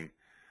geotargeting,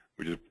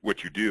 which is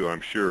what you do, I'm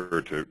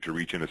sure, to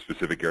reach in a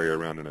specific area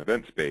around an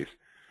event space,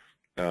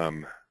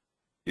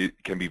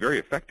 it can be very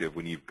effective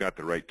when you've got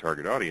the right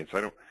target audience.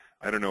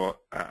 I don't know.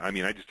 I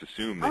just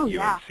assume that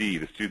UNC,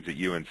 the students at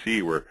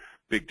UNC, were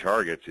big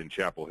targets in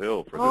Chapel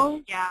Hill for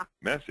this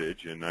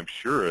message, and I'm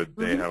sure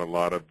they had a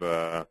lot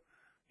of,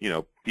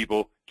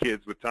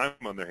 kids with time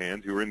on their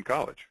hands who were in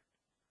college.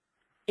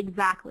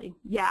 Exactly.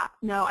 Yeah.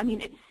 No,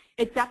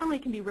 it definitely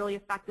can be really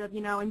effective.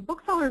 And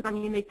booksellers,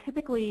 they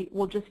typically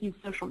will just use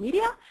social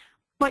media,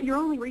 but you're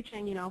only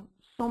reaching,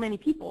 so many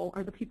people,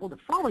 or the people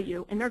that follow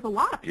you, and there's a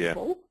lot of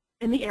people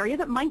in the area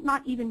that might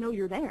not even know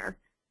you're there,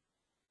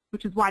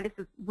 which is why this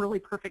is really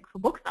perfect for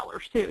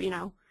booksellers too.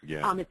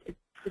 Yeah.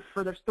 It's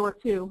for their store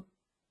too.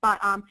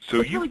 But so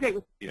what's really great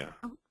with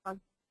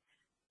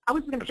I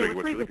was just going to say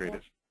what's really great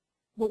is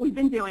what we've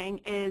been doing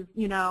is,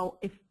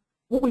 if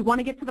what we want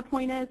to get to the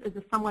point is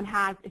if someone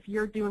has, if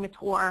you're doing a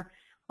tour,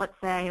 let's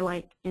say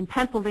like in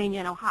Pennsylvania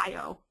and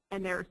Ohio,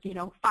 and there's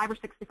 5 or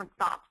 6 different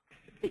stops,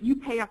 that you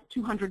pay us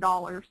 $200,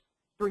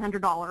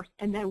 $300,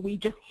 and then we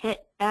just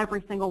hit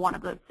every single one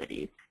of those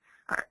cities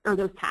or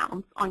those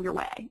towns on your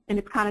way. And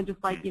it's kind of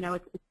just like,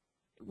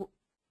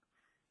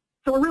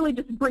 so we're really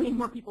just bringing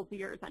more people to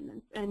your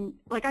attendance. And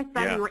like I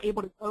said, we were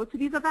able to go to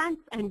these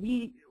events, and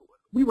we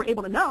were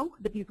able to know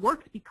that these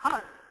worked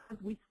because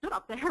we stood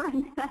up there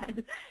and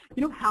said,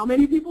 how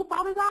many people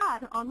saw this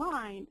ad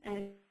online?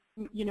 And,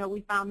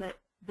 we found that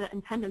the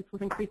attendance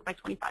was increased by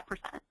 25%.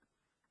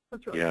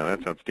 That's really cool.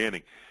 That's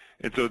outstanding.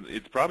 And so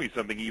it's probably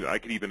something I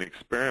could even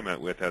experiment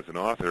with as an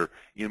author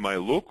in my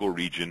local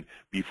region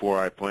before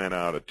I plan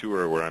out a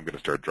tour where I'm going to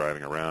start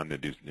driving around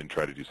and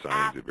try to do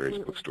signings at various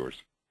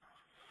bookstores.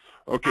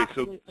 Okay,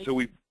 so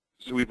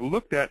we've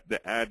looked at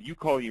the ad. You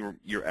call your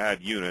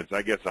ad units.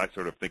 I guess I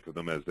sort of think of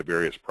them as the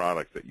various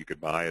products that you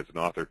could buy as an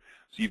author.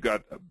 So you've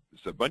got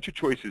a bunch of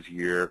choices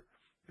here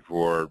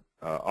for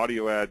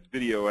audio ads,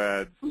 video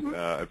ads,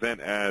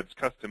 event ads,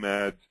 custom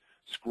ads,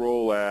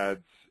 scroll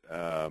ads.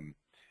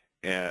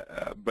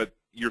 But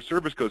your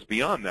service goes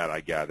beyond that, I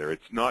gather.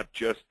 It's not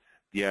just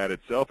the ad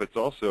itself. It's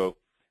also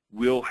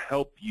will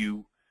help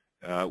you,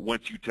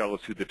 once you tell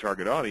us who the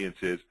target audience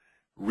is,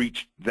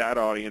 reach that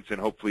audience and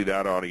hopefully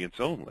that audience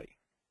only.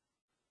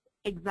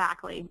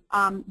 Exactly.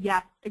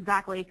 Yes,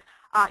 exactly.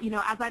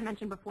 As I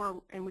mentioned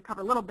before, and we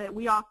covered a little bit,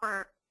 we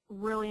offer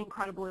really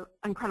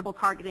incredible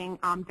targeting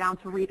down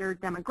to reader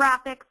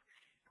demographics,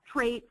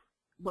 traits,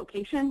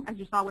 location, as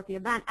you saw with the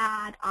event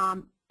ad,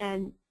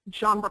 and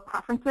genre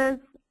preferences.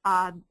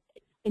 And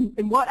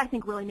what I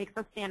think really makes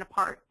us stand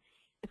apart,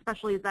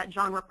 especially is that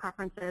genre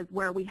preferences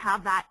where we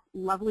have that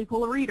lovely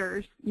pool of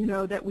readers,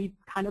 that we've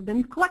kind of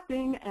been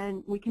collecting,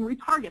 and we can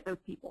retarget those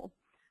people.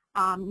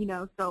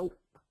 So,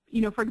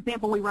 for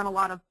example, we run a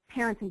lot of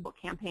parenting book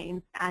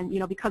campaigns, and,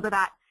 because of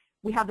that,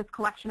 we have this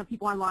collection of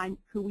people online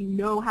who we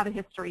know have a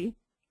history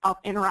of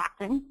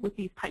interacting with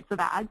these types of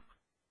ads.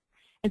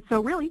 And so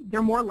really,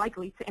 they're more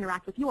likely to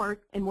interact with yours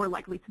and more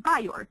likely to buy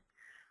yours.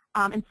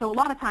 And so a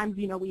lot of times,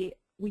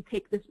 we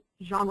take this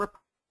genre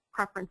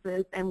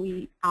preferences and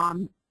we,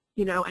 and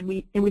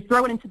we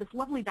throw it into this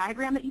lovely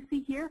diagram that you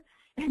see here.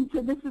 And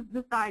so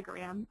this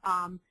diagram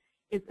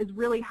is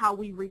really how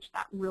we reach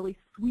that really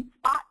sweet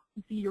spot.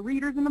 You see your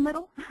readers in the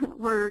middle.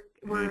 we're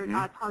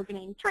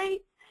targeting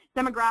traits,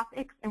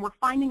 demographics, and we're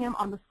finding them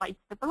on the sites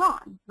that they're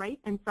on, right?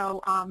 And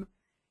so,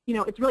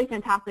 it's really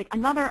fantastic.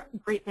 Another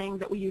great thing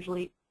that we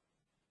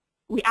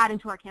add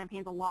into our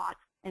campaigns a lot,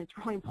 and it's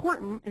really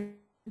important,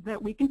 is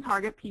that we can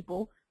target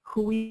people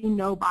who we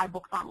know buy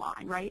books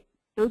online, right?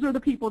 Those are the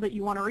people that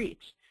you want to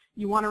reach.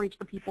 You want to reach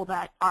the people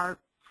that are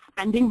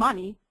spending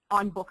money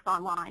on books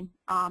online.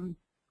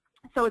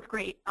 So it's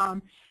great.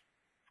 And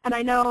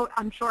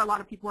I'm sure a lot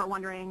of people are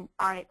wondering,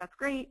 all right, that's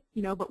great,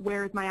 but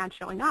where is my ad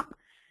showing up?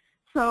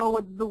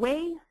 So the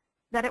way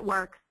that it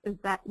works is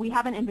that we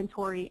have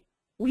inventory,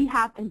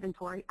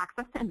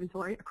 access to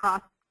inventory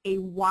across a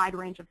wide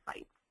range of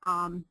sites.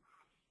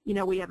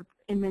 We have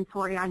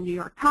inventory on New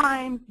York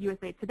Times,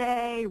 USA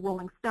Today,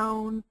 Rolling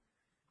Stone,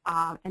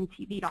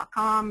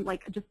 MTV.com,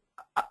 like just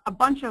a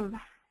bunch of,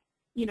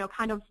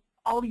 kind of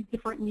all these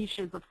different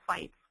niches of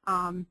sites.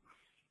 And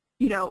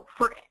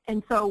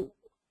so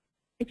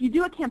if you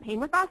do a campaign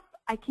with us,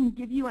 I can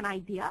give you an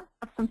idea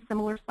of some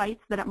similar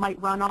sites that it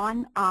might run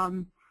on.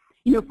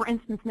 For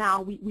instance,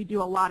 now we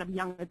do a lot of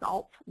young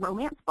adult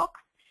romance books.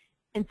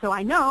 And so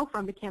I know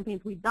from the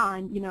campaigns we've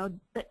done,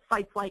 that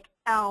sites like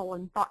Elle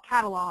and Thought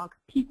Catalog,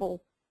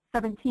 People,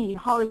 17,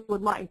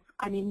 Hollywood Life,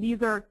 I mean,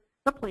 these are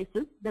the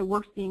places that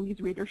we're seeing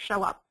these readers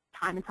show up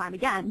time and time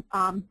again.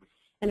 And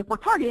if we're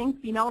targeting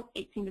females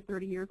 18 to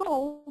 30 years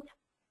old,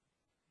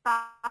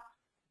 that's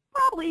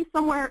probably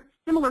somewhere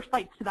similar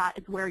sites to that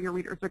is where your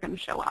readers are going to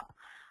show up.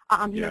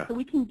 So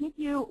we can give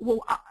you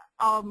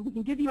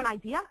an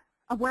idea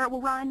of where it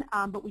will run,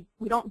 but we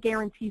don't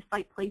guarantee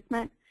site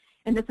placement.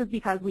 And this is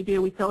because we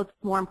feel it's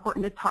more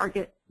important to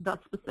target the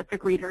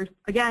specific readers.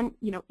 Again,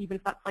 even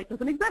if that site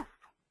doesn't exist.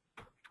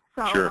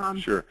 So,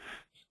 Sure.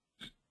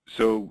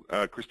 So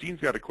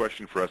Christine's got a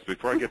question for us.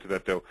 Before I get to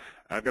that, though,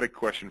 I've got a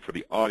question for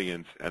the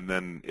audience, and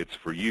then it's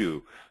for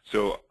you.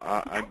 So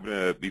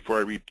before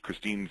I read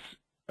Christine's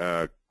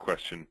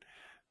question,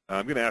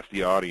 I'm going to ask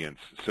the audience.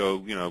 So,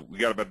 we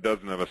got about a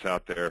dozen of us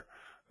out there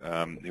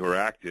who are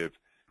active.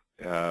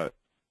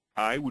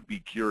 I would be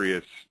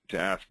curious to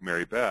ask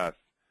Mary Beth,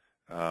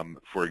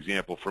 for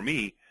example, for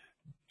me,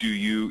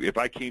 if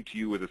I came to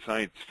you with a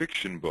science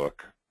fiction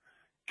book,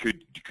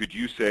 could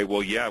you say,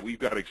 well, yeah, we've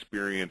got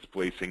experience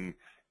placing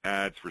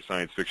ads for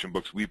science fiction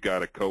books. We've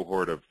got a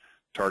cohort of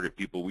target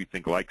people we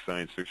think like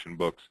science fiction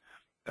books.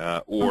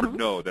 Or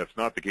no, that's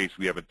not the case.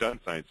 We haven't done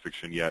science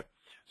fiction yet.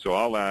 So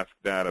I'll ask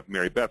that of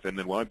Mary Beth. And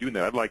then while I'm doing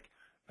that, I'd like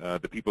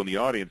the people in the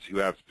audience who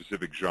have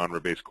specific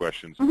genre-based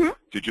questions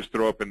to just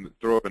throw up in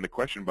the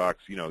question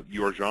box,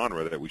 your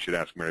genre that we should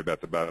ask Mary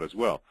Beth about as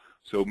well.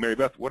 So Mary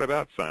Beth, what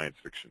about science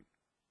fiction?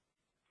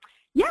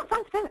 Yeah,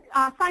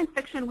 science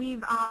fiction.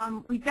 We've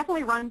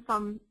definitely run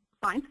some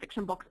science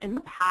fiction books in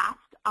the past,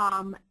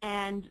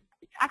 and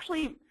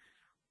actually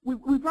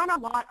we've run a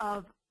lot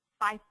of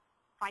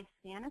sci-fi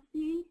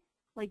fantasy,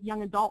 like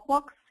young adult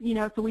books.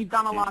 So we've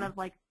done a lot of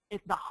like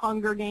it's the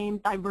Hunger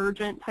Games,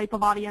 Divergent type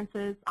of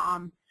audiences.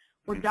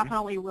 We're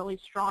definitely really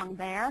strong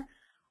there.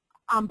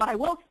 But I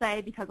will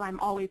say, because I'm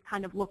always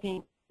kind of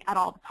looking at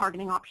all the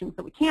targeting options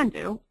that we can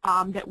do,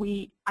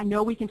 I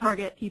know we can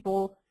target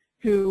people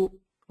who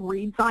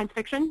read science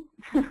fiction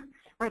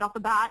right off the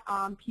bat,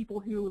 people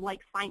who like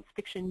science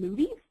fiction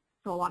movies.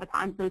 So a lot of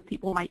times those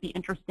people might be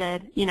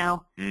interested,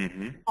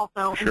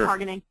 also in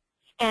targeting.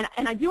 And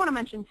I do want to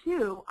mention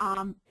too,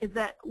 is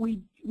that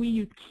we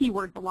use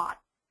keywords a lot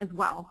as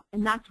well,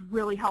 and that's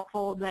really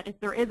helpful. That if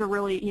there is a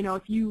really,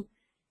 if you,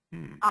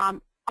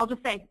 I'll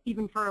just say,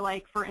 even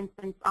for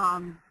instance,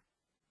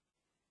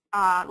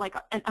 like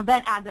an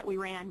event ad that we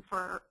ran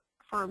for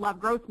Lev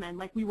Grossman,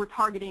 like we were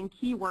targeting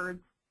keywords.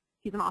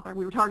 He's an author.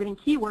 We were targeting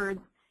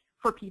keywords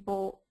for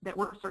people that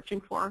were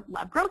searching for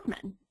Lev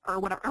Grossman or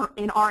whatever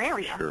in our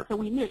area. Sure. So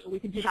we knew we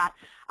could do that.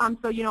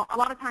 So a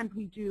lot of times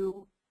we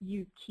do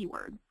use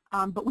keywords,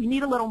 but we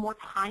need a little more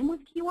time with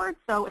keywords.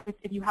 So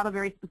if you have a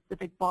very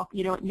specific book,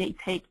 it may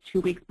take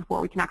 2 weeks before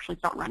we can actually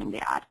start running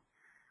the ad.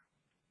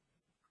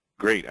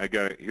 Great.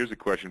 Here's a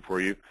question for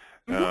you.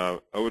 First I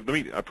want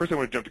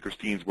to jump to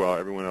Christine's while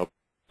everyone else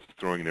is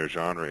throwing their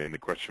genre in the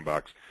question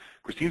box.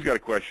 Christine's got a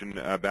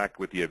question back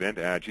with the event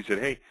ad. She said,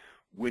 hey,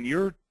 when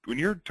you're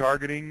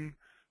targeting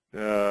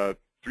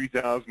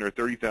 3,000 or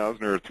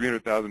 30,000 or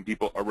 300,000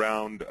 people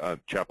around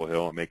Chapel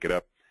Hill, I'll make it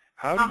up,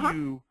 how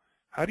do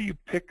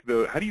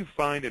you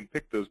find and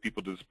pick those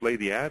people to display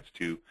the ads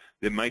to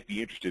that might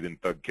be interested in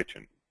Thug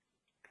Kitchen?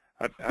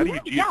 How do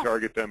you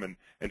geo-target them,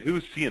 and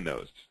who's seeing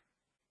those?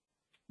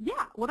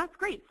 Yeah, well, that's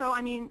great. So,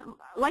 I mean,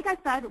 like I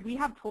said, we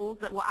have tools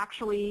that will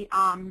actually,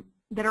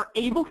 that are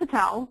able to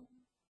tell,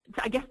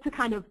 I guess, to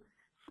kind of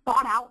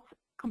spot out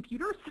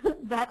computers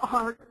that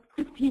are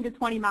 15 to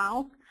 20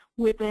 miles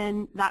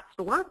within that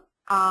store.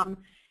 And,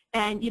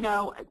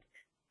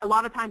 a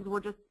lot of times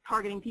we're just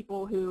targeting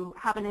people who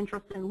have an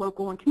interest in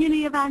local and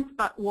community events,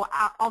 but we'll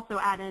also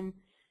add in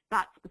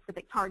that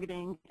specific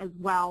targeting as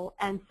well.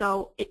 And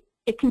so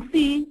it it can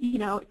see,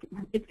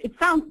 it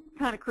sounds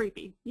kind of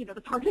creepy,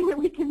 the targeting that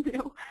we can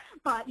do,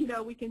 but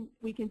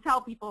we can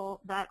tell people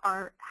that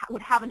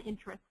would have an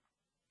interest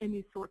in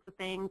these sorts of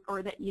things,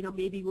 or that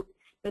maybe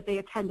that they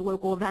attend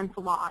local events a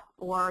lot,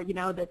 or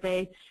that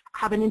they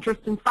have an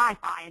interest in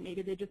sci-fi and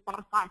maybe they just bought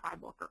a sci-fi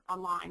book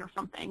online or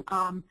something.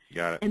 Got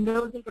it. And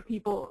those are the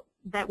people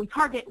that we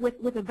target.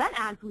 With event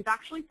ads, we've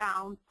actually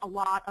found a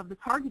lot of the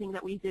targeting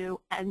that we do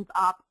ends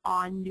up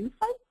on news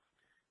sites,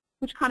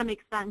 which kind of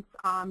makes sense.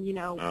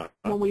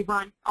 When we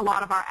run a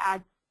lot of our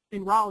ads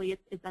in Raleigh,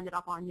 it's ended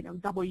up on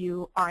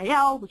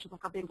WRAL, which is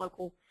like our big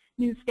local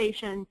news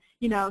station.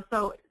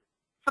 So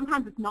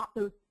sometimes it's not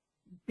those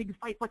big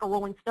sites like a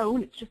Rolling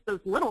Stone, it's just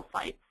those little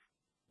sites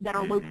that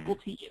are local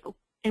to you.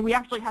 And we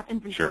actually have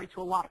inventory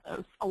to a lot of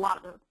those.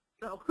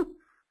 So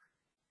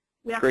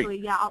we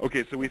actually, Great.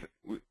 Okay, so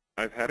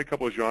I've had a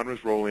couple of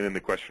genres roll in the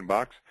question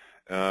box.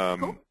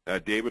 Cool.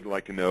 David would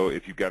like to know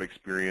if you've got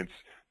experience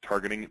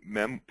targeting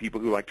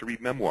people who like to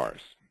read memoirs.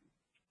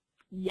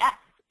 Yes,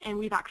 and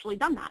we've actually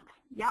done that.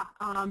 Yeah.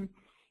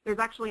 There's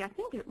actually, I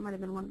think it might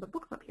have been one of the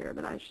books up here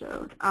that I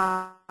showed.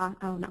 Oh,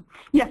 no.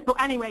 Yes, so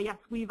anyway, yes,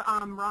 we've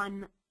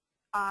run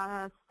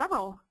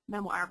several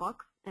memoir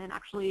books and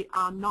actually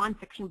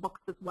nonfiction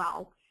books as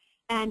well.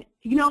 And,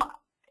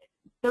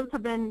 those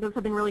have been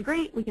really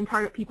great. We can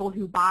target people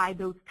who buy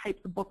those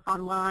types of books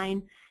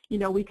online.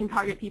 We can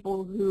target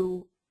people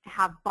who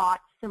have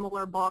bought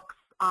similar books,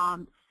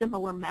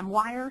 similar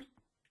memoirs.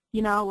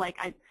 Like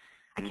I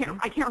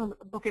can't remember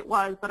what book it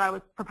was that I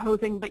was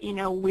proposing, but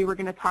we were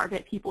going to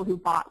target people who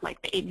bought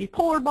like the A.B.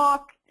 Poehler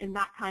book and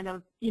that kind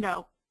of,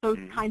 those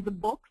kinds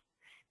of books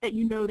that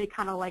they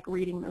kind of like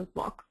reading those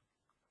books.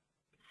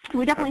 So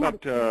we definitely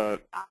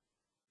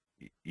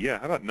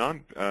how about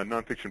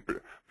nonfiction,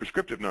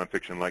 prescriptive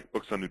nonfiction, like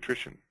books on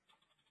nutrition?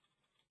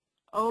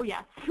 Oh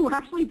yes, we're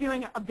actually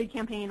doing a big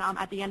campaign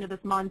at the end of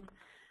this month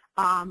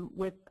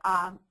with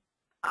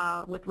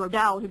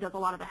Rodell, who does a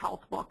lot of the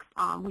health books.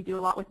 We do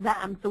a lot with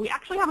them. So we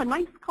actually have a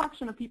nice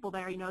collection of people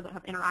there, that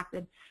have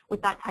interacted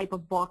with that type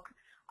of book.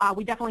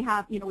 We definitely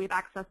have, we have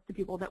access to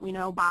people that we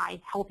know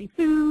buy healthy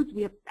foods.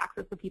 We have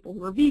access to people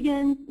who are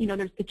vegans.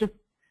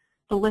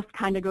 The list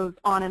kind of goes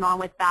on and on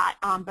with that.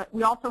 But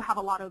we also have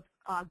a lot of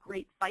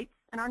great sites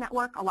in our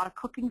network, a lot of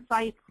cooking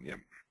sites,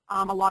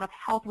 a lot of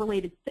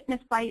health-related fitness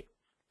sites.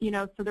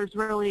 So there's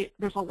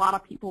a lot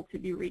of people to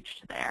be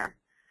reached there.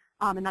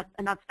 And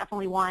that's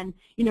definitely one.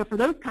 For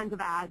those kinds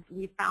of ads,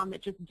 we found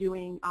that just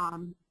doing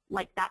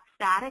like that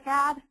static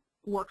ad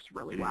works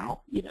really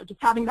well. Just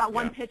having that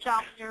one pitch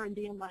out there and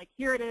being like,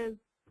 here it is,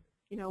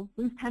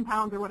 lose 10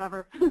 pounds or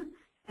whatever.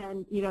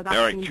 And that's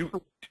all right.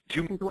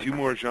 Two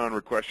more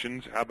genre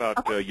questions. How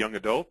about young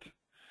adult?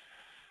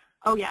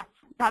 Oh yes,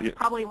 that's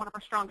probably one of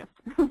our strongest.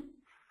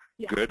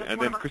 Good.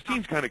 And then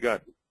Christine's kind of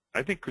got.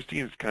 I think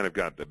Christine's kind of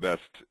got the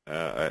best,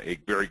 a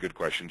very good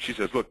question. She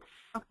says, look,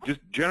 just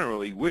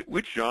generally,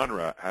 which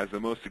genre has the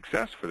most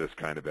success for this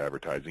kind of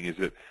advertising? Is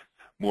it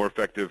more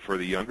effective for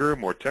the younger,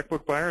 more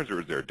textbook buyers,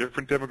 or is there a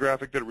different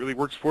demographic that it really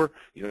works for?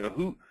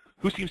 Who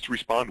seems to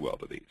respond well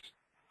to these?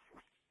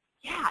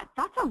 Yeah,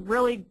 that's a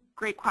really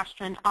great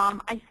question.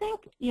 I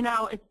think,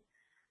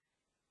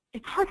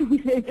 it's hard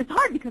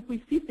because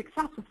we see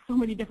success with so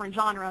many different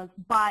genres,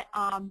 but,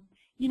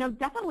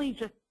 definitely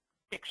just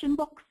fiction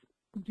books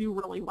do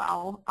really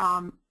well.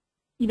 I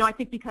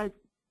think because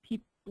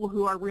people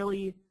who are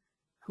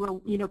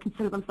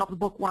consider themselves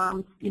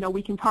bookworms,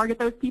 we can target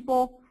those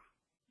people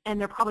and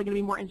they're probably going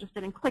to be more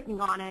interested in clicking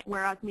on it,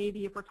 whereas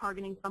maybe if we're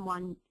targeting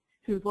someone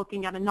who's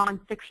looking at a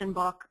nonfiction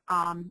book,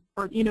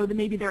 or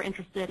maybe they're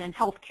interested in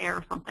healthcare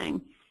or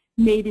something,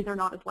 maybe they're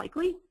not as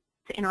likely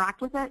to interact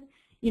with it.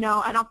 And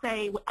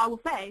I will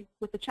say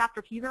with the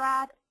chapter teaser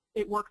ad,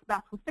 it works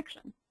best with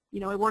fiction.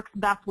 It works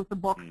best with the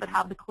books that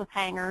have the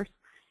cliffhangers,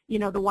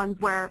 the ones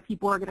where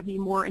people are going to be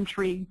more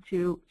intrigued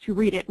to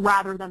read it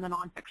rather than the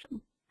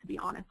nonfiction, to be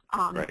honest.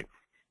 Right.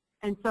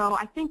 And so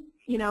I think,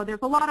 there's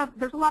a lot of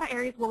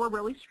areas where we're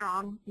really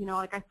strong.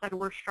 Like I said,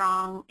 we're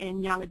strong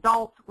in young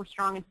adult, we're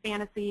strong in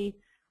fantasy,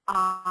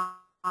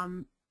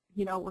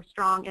 we're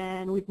strong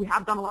in, we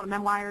have done a lot of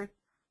memoirs,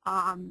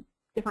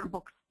 different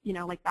books,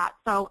 like that.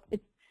 So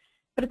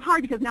but it's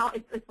hard because now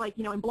it's like,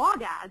 in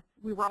blog ads,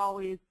 we were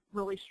always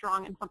really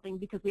strong in something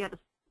because we had a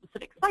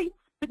specific sites,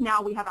 but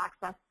now we have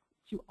access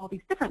to all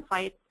these different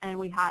sites and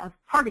we have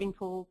targeting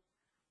tools,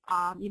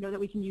 that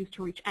we can use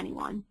to reach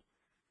anyone.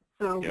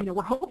 So,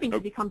 we're hoping to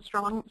become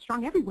strong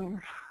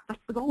everywhere. That's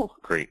the goal.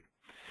 Great.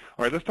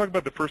 All right, let's talk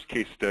about the first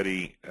case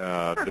study,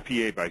 sure. The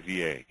PA by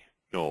VA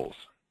Knowles.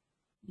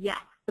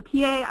 Yes, the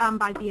PA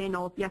by VA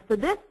Knowles. Yes, so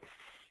this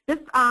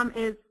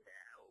is,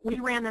 we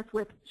ran this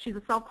with, she's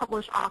a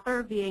self-published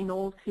author, VA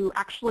Knowles, who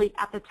actually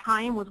at the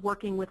time was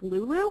working with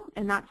Lulu,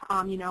 and that's,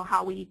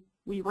 how we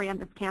ran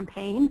this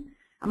campaign.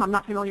 I'm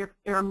not sure if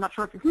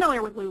you're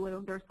familiar with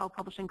Lulu. They're a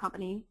self-publishing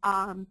company.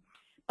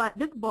 But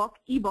this book,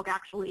 ebook,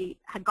 actually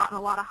had gotten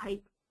a lot of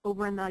hype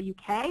over in the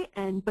UK,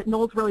 but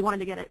Knowles really wanted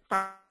to get it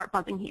start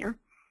buzzing here.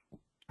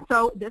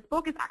 So this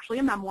book is actually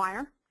a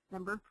memoir.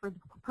 remember, for the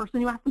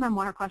person who asked the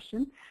memoir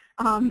question.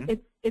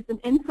 It's an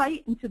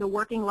insight into the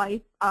working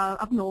life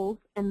of Knowles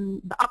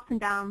and the ups and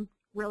downs,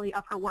 really,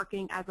 of her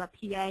working as a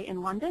PA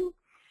in London.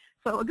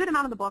 So a good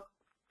amount of the book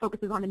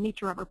focuses on the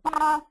nature of her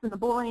boss and the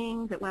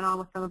bullying that went on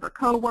with some of her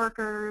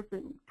coworkers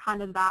and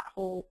kind of that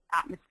whole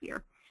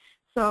atmosphere.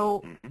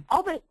 So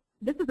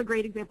this is a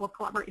great example of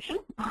collaboration.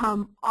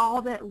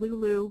 All that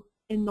Lulu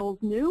and Knowles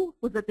knew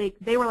was that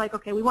they were like,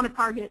 okay, we want to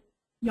target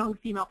young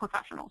female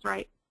professionals,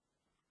 right?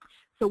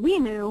 So we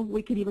knew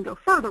we could even go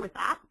further with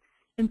that.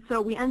 And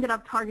so we ended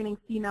up targeting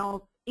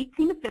females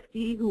 18 to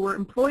 50 who were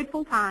employed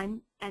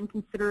full-time and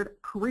considered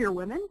career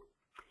women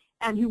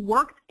and who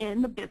worked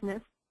in the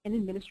business and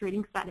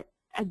administrating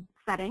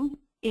setting.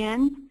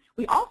 And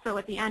we also,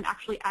 at the end,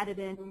 actually added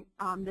in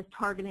this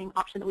targeting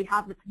option that we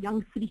have that's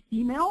young city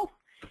females.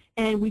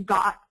 And we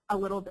got a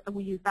little bit,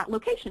 we used that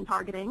location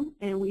targeting,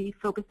 and we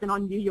focused in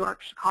on New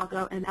York,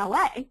 Chicago, and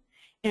LA.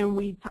 And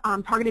we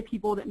targeted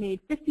people that made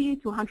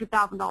 $50,000 to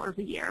 $100,000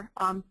 a year.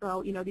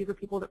 So, you know, these are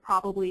people that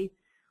probably,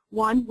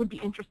 one, would be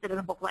interested in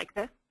a book like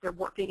this. They're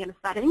working in a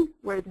setting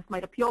where this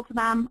might appeal to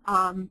them,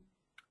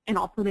 and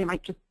also they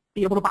might just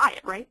be able to buy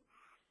it, right?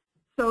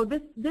 So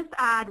this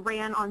ad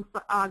ran on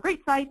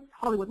great sites,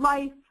 Hollywood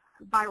Life,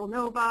 Viral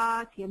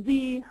Nova,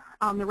 TMZ,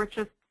 The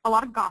Richest, a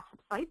lot of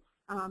gossip sites.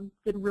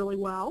 Did really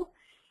well.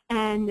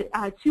 And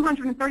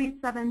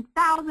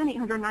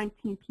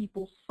 237,819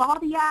 people saw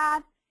the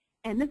ad.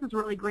 And this is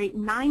really great.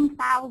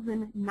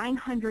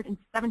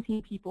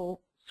 9,917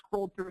 people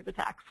scrolled through the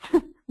text,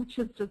 which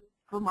is just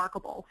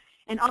remarkable.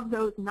 And of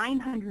those,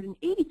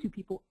 982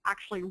 people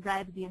actually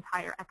read the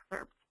entire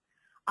excerpt.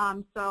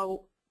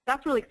 So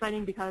that's really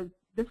exciting because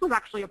this was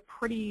actually a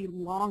pretty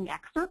long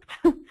excerpt.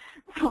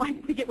 So I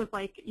think it was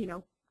like, you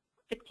know,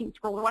 15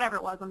 scrolls or whatever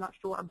it was, I'm not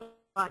sure.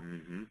 But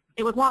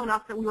it was long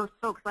enough that we were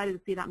so excited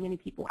to see that many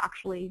people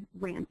actually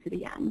ran to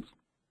the end.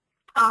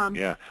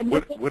 Yeah.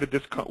 What did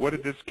this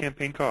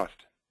campaign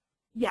cost?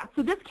 Yeah.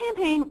 So this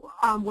campaign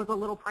was a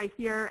little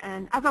pricier,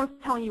 and as I was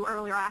telling you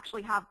earlier, I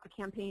actually have a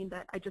campaign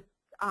that I just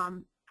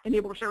am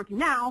able to share with you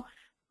now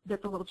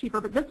that's a little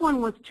cheaper. But this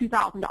one was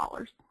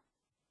 $2,000.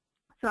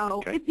 So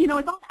okay. It's, you know,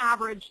 it's on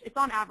average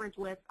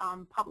with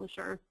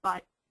publishers,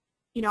 but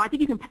you know, I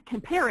think you can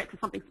compare it to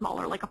something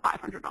smaller, like a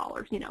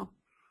 $500. You know.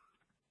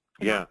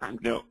 Yeah.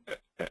 No.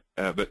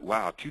 But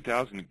wow,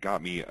 2,000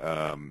 got me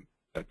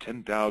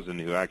 10,000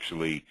 who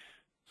actually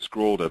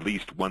scrolled at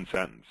least one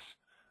sentence.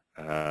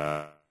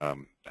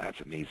 That's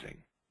amazing.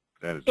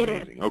 That is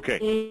amazing.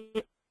 Okay.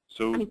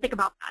 So I mean, think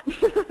about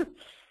that.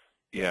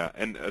 yeah,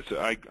 and so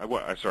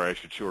sorry, I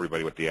should show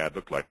everybody what the ad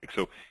looked like.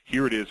 So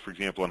here it is, for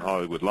example, on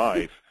Hollywood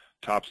Life,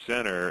 top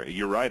center.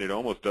 You're right; it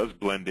almost does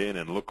blend in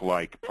and look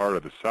like part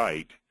of the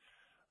site.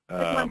 It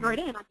blends right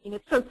in. I mean,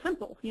 it's so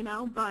simple, you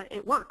know, but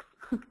it works.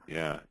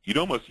 Yeah, you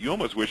almost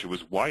wish it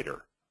was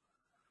wider.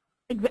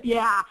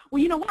 Yeah.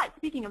 Well, you know what?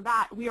 Speaking of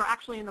that, we are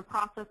actually in the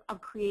process of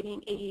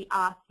creating a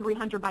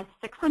 300 by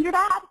 600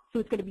 ad, so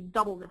it's going to be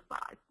double this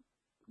size,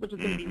 which is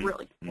going to be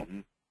really cool.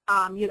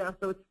 You know,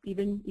 so it's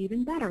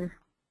even better.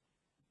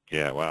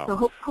 Yeah. Wow.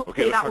 So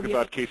okay. Let's talk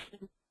about case.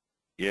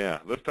 Yeah.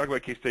 Let's talk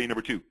about case study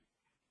number 2.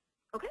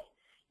 Okay.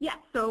 Yeah.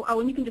 So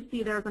and you can just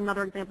see there's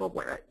another example of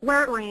where it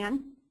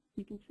ran.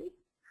 You can see.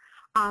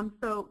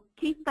 So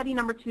case study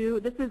number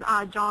 2, this is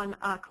John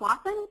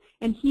Clausen,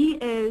 and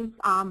he's a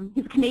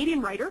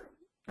Canadian writer,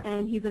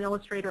 and he's an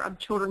illustrator of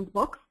children's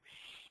books.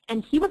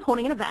 And he was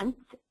holding an event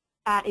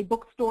at a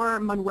bookstore,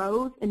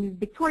 Monroe's, in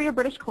Victoria,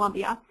 British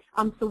Columbia.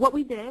 So what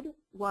we did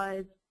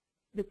was,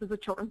 this is a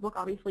children's book,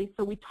 obviously,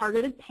 so we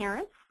targeted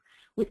parents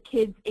with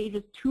kids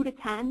ages 2 to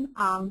 10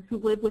 who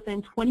live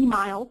within 20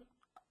 miles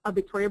of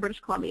Victoria, British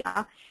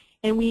Columbia.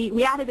 And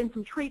we added in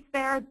some traits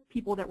there,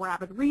 people that were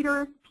avid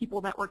readers,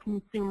 people that were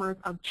consumers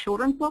of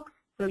children's books.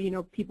 So, you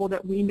know, people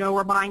that we know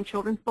are buying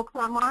children's books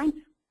online,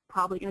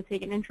 probably going to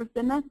take an interest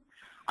in this.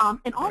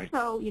 And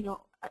also, you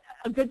know,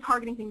 a good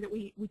targeting thing that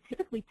we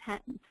typically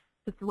tend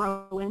to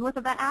throw in with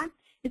event ads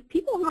is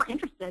people who are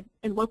interested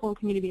in local and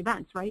community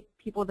events, right?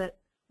 People that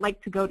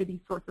like to go to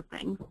these sorts of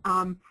things.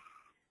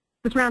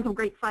 This ran some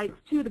great sites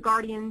too, The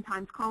Guardian,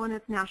 Times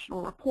Colonist,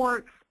 National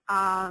Reports,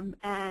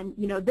 and,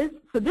 you know, this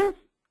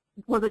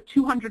was a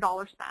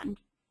 $200 spend,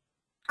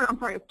 or I'm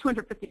sorry,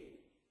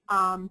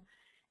 $250.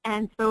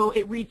 And so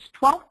it reached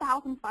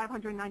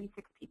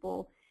 12,596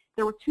 people.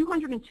 There were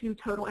 202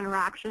 total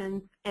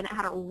interactions, and it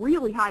had a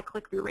really high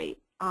click-through rate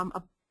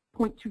of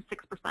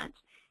 0.26%.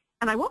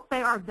 And I will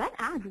say our event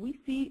ads, we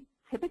see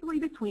typically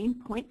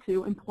between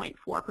 0.2 and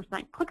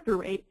 0.4%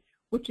 click-through rate,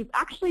 which is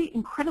actually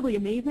incredibly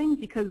amazing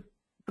because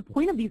the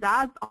point of these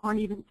ads aren't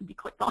even to be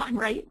clicked on,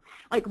 right?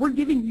 Like, we're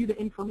giving you the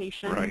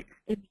information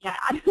in the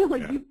ad.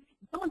 Like,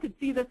 someone could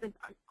see this and,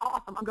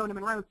 awesome, I'm going to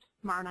Monroe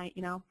tomorrow night,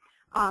 you know.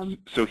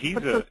 So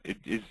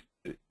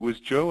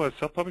was Joe a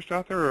self-published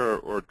author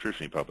or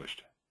traditionally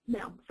published?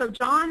 No. So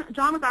John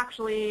was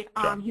actually,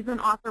 he's an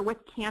author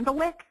with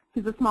Candlewick.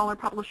 He's a smaller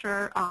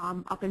publisher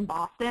up in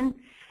Boston.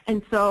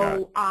 And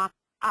so,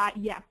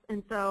 yes,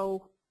 and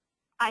so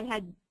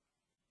I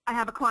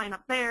have a client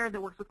up there that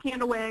works with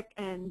Candlewick,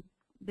 and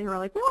they were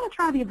like, we want to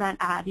try the event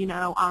ad,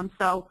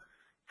 so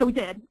we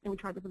did, and we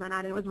tried this event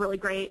ad, and it was really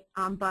great.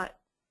 But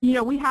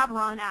we have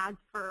run ads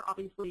for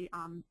obviously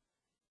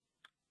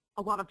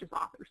a lot of just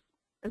authors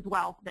as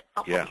well, that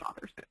self-published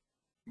authors.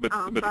 But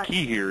the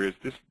key here is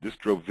this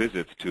drove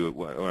visits to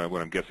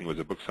what I'm guessing was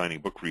a book signing,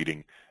 book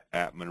reading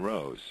at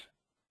Monroe's.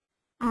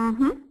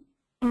 Mm-hmm.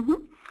 Mm-hmm.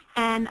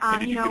 And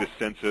did you get a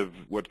sense of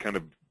what kind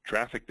of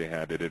traffic they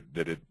had?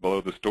 Did it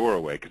blow the store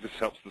away? Because this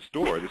helps the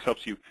store. This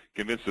helps you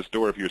convince the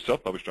store, if you're a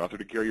self-published author,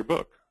 to carry your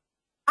book.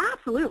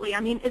 Absolutely. I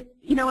mean, it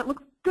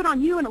looks good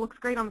on you and it looks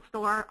great on the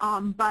store.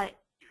 But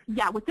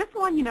yeah, with this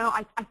one,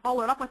 I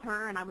followed up with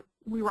her, and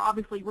we were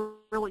obviously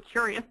really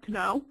curious to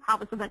know how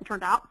this event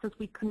turned out, since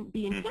we couldn't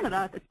be in Canada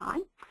at the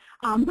time,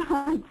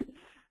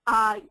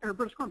 or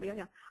British Columbia,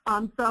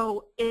 yeah.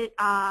 So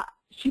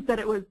she said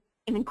it was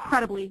an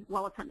incredibly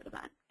well-attended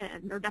event,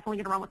 and they're definitely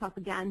going to run with us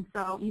again.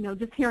 So,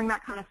 just hearing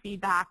that kind of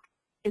feedback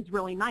is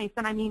really nice.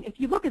 And I mean, if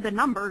you look at the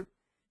numbers,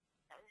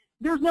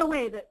 there's no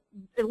way that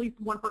at least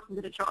one person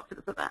didn't show up to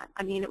this event.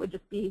 I mean, it would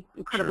just be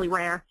incredibly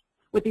rare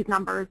with these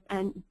numbers.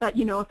 But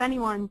if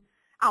anyone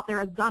out there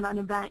has done an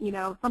event,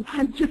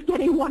 sometimes just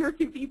getting one or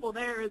two people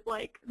there is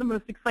like the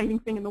most exciting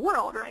thing in the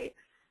world, right?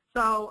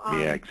 So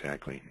yeah,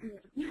 exactly.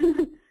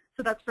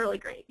 So that's really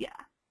great. Yeah.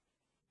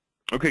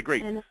 Okay,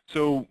 great.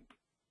 So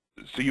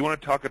you want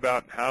to talk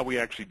about how we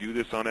actually do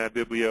this on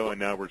AdBiblio, and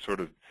now we're sort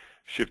of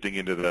shifting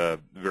into the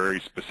very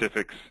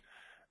specifics.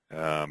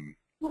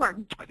 Sure.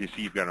 I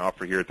see you've got an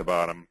offer here at the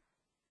bottom.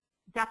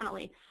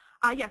 Definitely.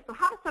 Yes, so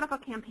how to set up a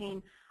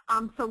campaign.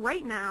 So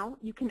right now,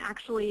 you can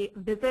actually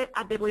visit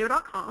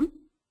AdBiblio.com,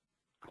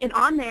 and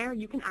on there,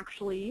 you can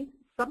actually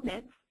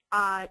submit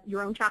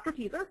your own chapter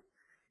teaser,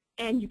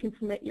 and you can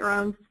submit your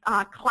own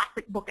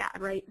classic book ad,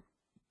 right?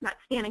 That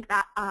standing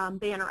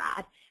banner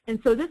ad. And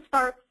so this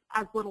starts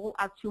as little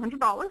as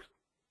 $200,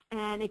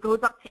 and it goes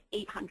up to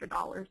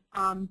 $800.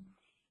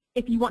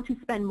 If you want to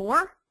spend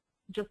more,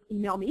 just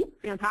email me,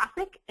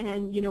 fantastic,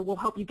 and we'll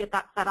help you get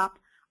that set up.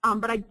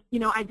 But I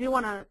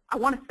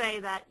want to say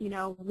that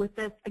with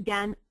this,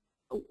 again,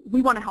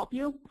 we want to help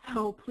you.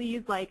 So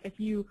please, if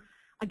you're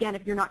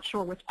not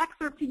sure which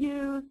excerpt to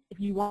use, if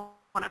you want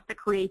us to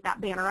create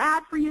that banner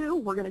ad for you,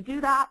 we're going to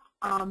do that.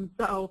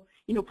 So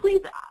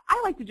please,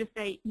 I like to just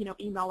say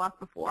email us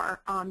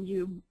before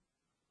you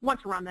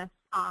want to run this,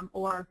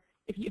 or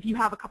if you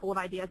have a couple of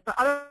ideas. But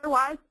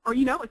otherwise, or if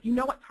you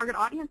know what target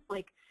audience,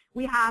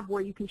 we have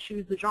where you can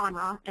choose the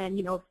genre, and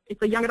if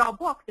it's a young adult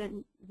book,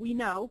 then we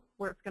know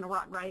where it's going to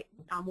run, right?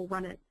 We'll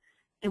run it,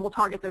 and we'll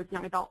target those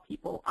young adult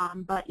people.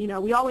 But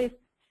we always,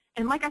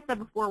 and like I said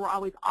before, we're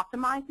always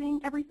optimizing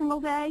every single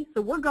day.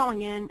 So we're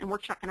going in and we're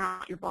checking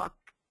out your book,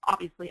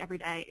 obviously, every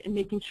day, and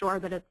making sure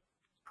that it's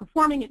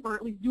performing, or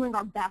at least doing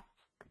our best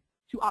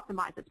to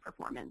optimize its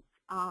performance,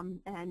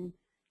 and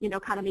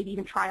kind of maybe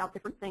even try out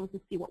different things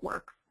and see what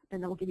works,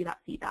 and then we'll give you that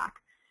feedback.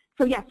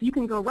 So yes, you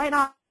can go right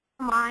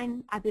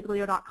online at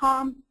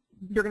AdBiblio.com.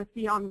 You're going to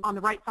see on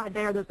the right side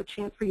there's a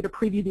chance for you to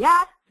preview the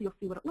ad, so you'll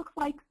see what it looks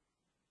like.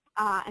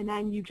 And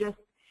then you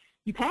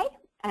pay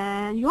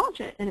and you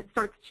launch it, and it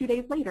starts 2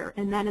 days later.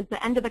 And then at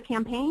the end of the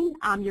campaign,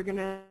 you're going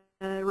to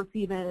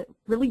receive a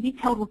really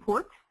detailed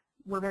report.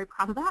 We're very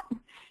proud of that.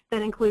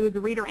 That includes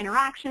reader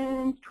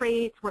interactions,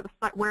 traits,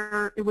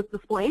 where it was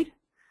displayed,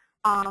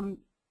 and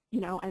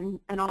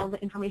all the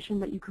information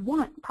that you could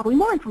want. Probably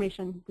more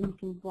information than you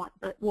can want,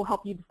 but we'll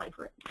help you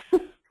decipher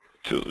it.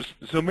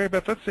 So Mary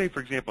Beth, let's say,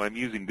 for example, I'm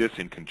using this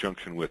in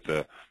conjunction with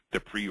the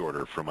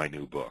pre-order for my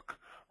new book,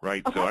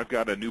 right? Okay. So I've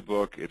got a new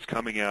book. It's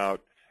coming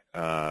out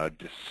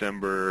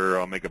December.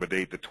 I'll make up a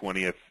date, the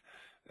 20th,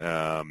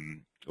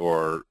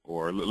 or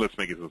let's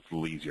make it a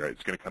little easier.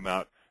 It's going to come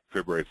out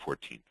February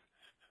 14th.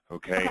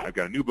 Okay? I've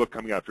got a new book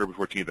coming out February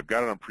 14th. I've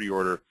got it on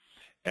pre-order,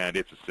 and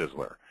it's a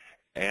sizzler.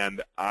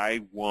 And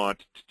I want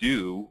to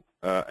do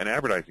an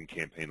advertising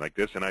campaign like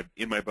this, and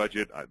in my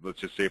budget,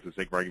 let's just say for the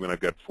sake of argument, I've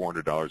got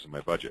 $400 in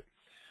my budget.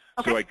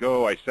 Okay. So I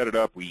go, I set it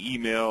up, we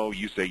email,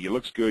 you say, it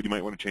looks good, you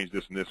might want to change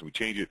this and this, and we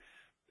change it,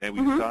 and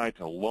we decide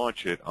to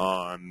launch it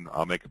on,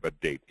 I'll make up a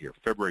date here,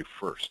 February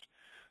 1st.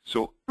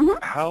 So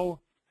how,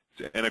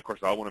 and of course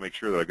I'll want to make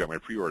sure that I've got my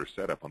pre-order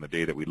set up on the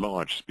day that we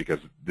launch, because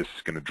this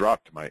is going to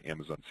drop to my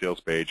Amazon sales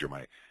page or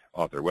my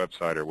author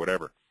website or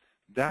whatever.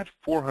 That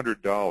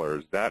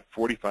 $400, that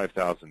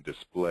 45,000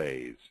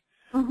 displays,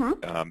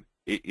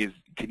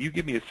 can you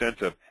give me a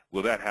sense of,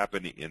 will that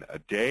happen in a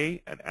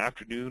day, an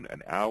afternoon,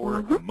 an hour,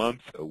 a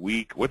month, a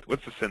week?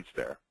 What's the sense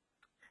there?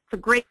 It's a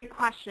great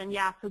question.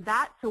 Yeah.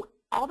 So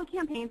all the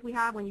campaigns we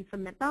have, when you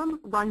submit them,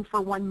 run for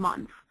 1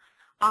 month,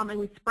 and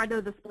we spread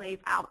the displays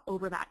out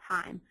over that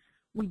time.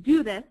 We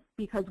do this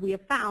because we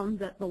have found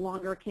that the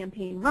longer a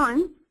campaign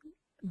runs,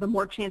 the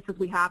more chances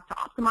we have to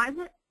optimize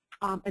it,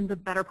 and the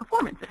better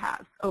performance it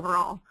has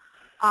overall.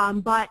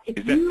 But if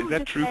is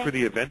that true for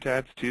the event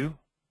ads too?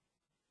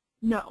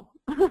 No.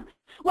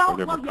 Well,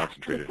 they're more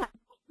concentrated. Yes,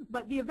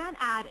 but the event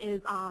ad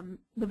is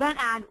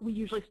we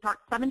usually start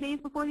 7 days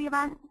before the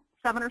event,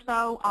 7 or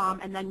so,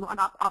 and then run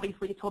up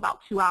obviously until about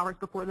 2 hours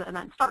before the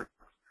event starts.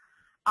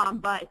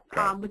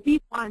 With these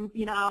ones,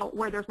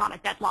 where there's not a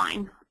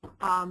deadline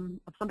of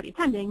somebody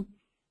attending,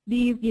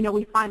 these,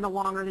 we find the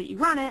longer that you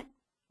run it,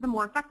 the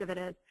more effective it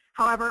is.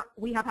 However,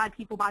 we have had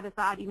people buy this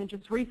ad even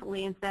just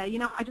recently and say,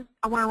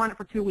 I want to run it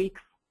for 2 weeks.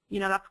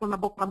 That's when my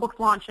book's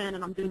launching,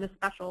 and I'm doing this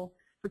special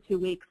for 2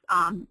 weeks.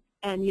 And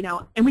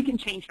we can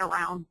change it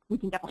around. We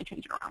can definitely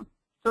change it around.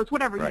 So it's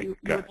whatever you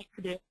would like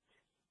to do.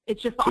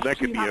 It's just so that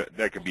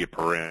could be a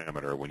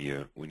parameter when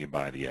you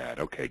buy the ad.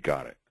 Okay,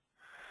 got it.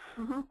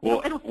 Mm-hmm.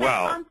 Well, it'll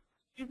say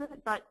use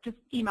it, but just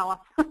email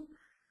us.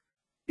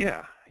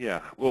 Yeah.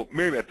 Well,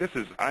 Mary Beth,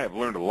 I have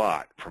learned a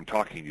lot from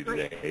talking to you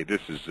today.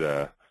 This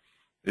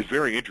is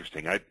very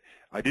interesting. I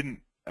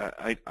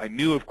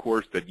knew, of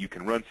course, that you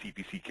can run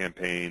CPC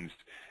campaigns,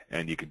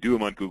 and you can do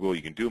them on Google,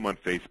 you can do them on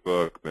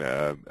Facebook.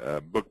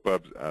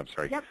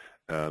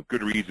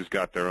 Goodreads has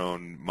got their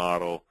own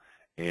model,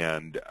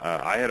 and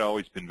I had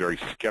always been very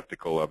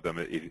skeptical of them.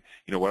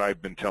 What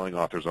I've been telling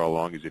authors all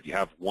along is if you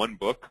have one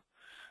book,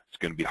 it's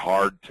going to be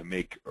hard to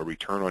make a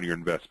return on your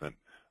investment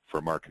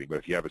for marketing. But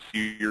if you have a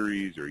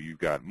series, or you've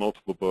got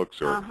multiple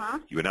books, or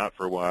you've been out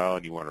for a while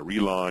and you want to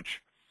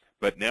relaunch.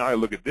 But now I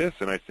look at this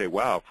and I say,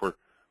 wow, for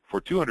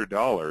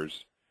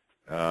 $200,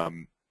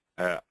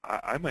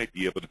 I might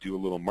be able to do a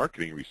little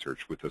marketing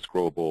research with a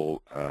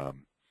scrollable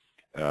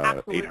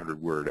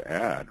 800-word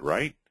ad,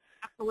 right?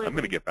 Absolutely. I'm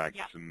going to get back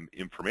to some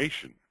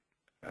information.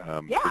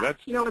 So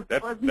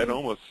that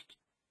almost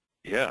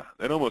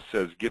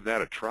says give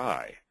that a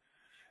try.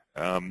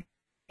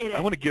 I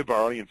want to give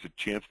our audience a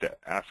chance to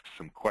ask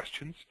some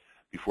questions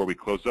before we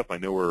close up. I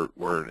know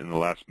we're in the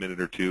last minute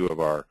or two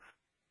of our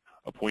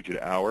appointed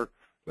hour,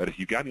 but if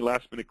you've got any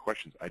last-minute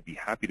questions, I'd be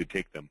happy to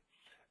take them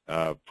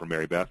from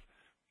Mary Beth.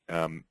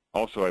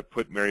 Also, I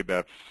put Mary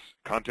Beth's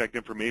contact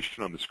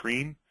information on the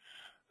screen.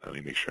 Let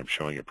me make sure I'm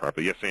showing it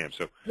properly. Yes, I am.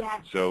 So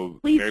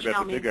Mary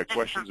Beth, if they've got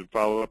questions and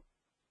follow-up,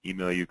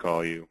 email you,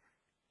 call you.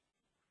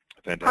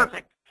 Fantastic.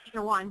 Perfect.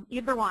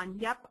 Either one.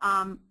 Yep.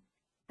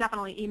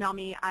 Definitely email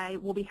me. I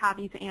will be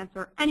happy to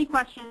answer any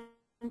questions.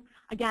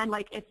 Again,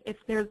 like if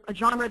there's a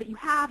genre that you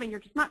have and you're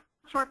just not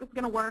sure if it's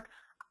going to work,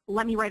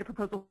 let me write a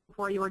proposal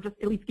for you, or just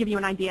at least give you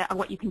an idea of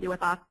what you can do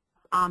with us,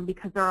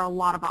 because there are a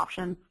lot of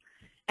options.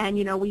 And,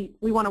 we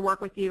want to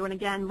work with you. And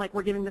again, like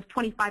we're giving this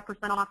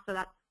 25% off, so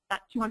that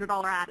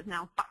 $200 ad is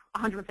now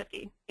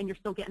 $150, and you're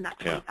still getting that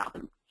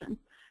 20,000.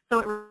 So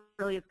it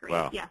really is great.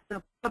 Wow. Yeah.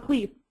 So, but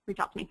please reach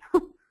out to me.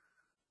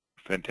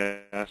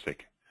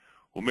 Fantastic.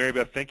 Well, Mary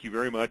Beth, thank you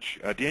very much.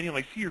 Daniel,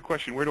 I see your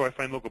question. Where do I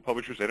find local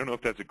publishers? I don't know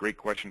if that's a great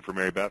question for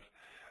Mary Beth,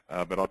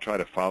 but I'll try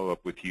to follow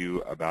up with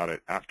you about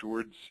it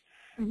afterwards.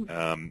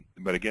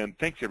 But again,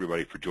 thanks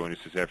everybody for joining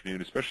us this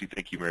afternoon. Especially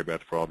thank you, Mary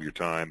Beth, for all of your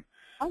time.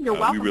 Oh, you're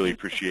welcome. We really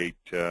appreciate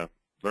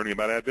learning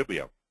about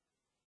AdBiblio.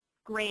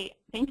 Great.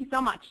 Thank you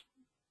so much.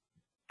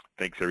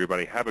 Thanks,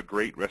 everybody. Have a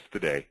great rest of the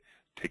day.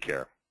 Take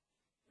care.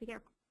 Take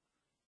care.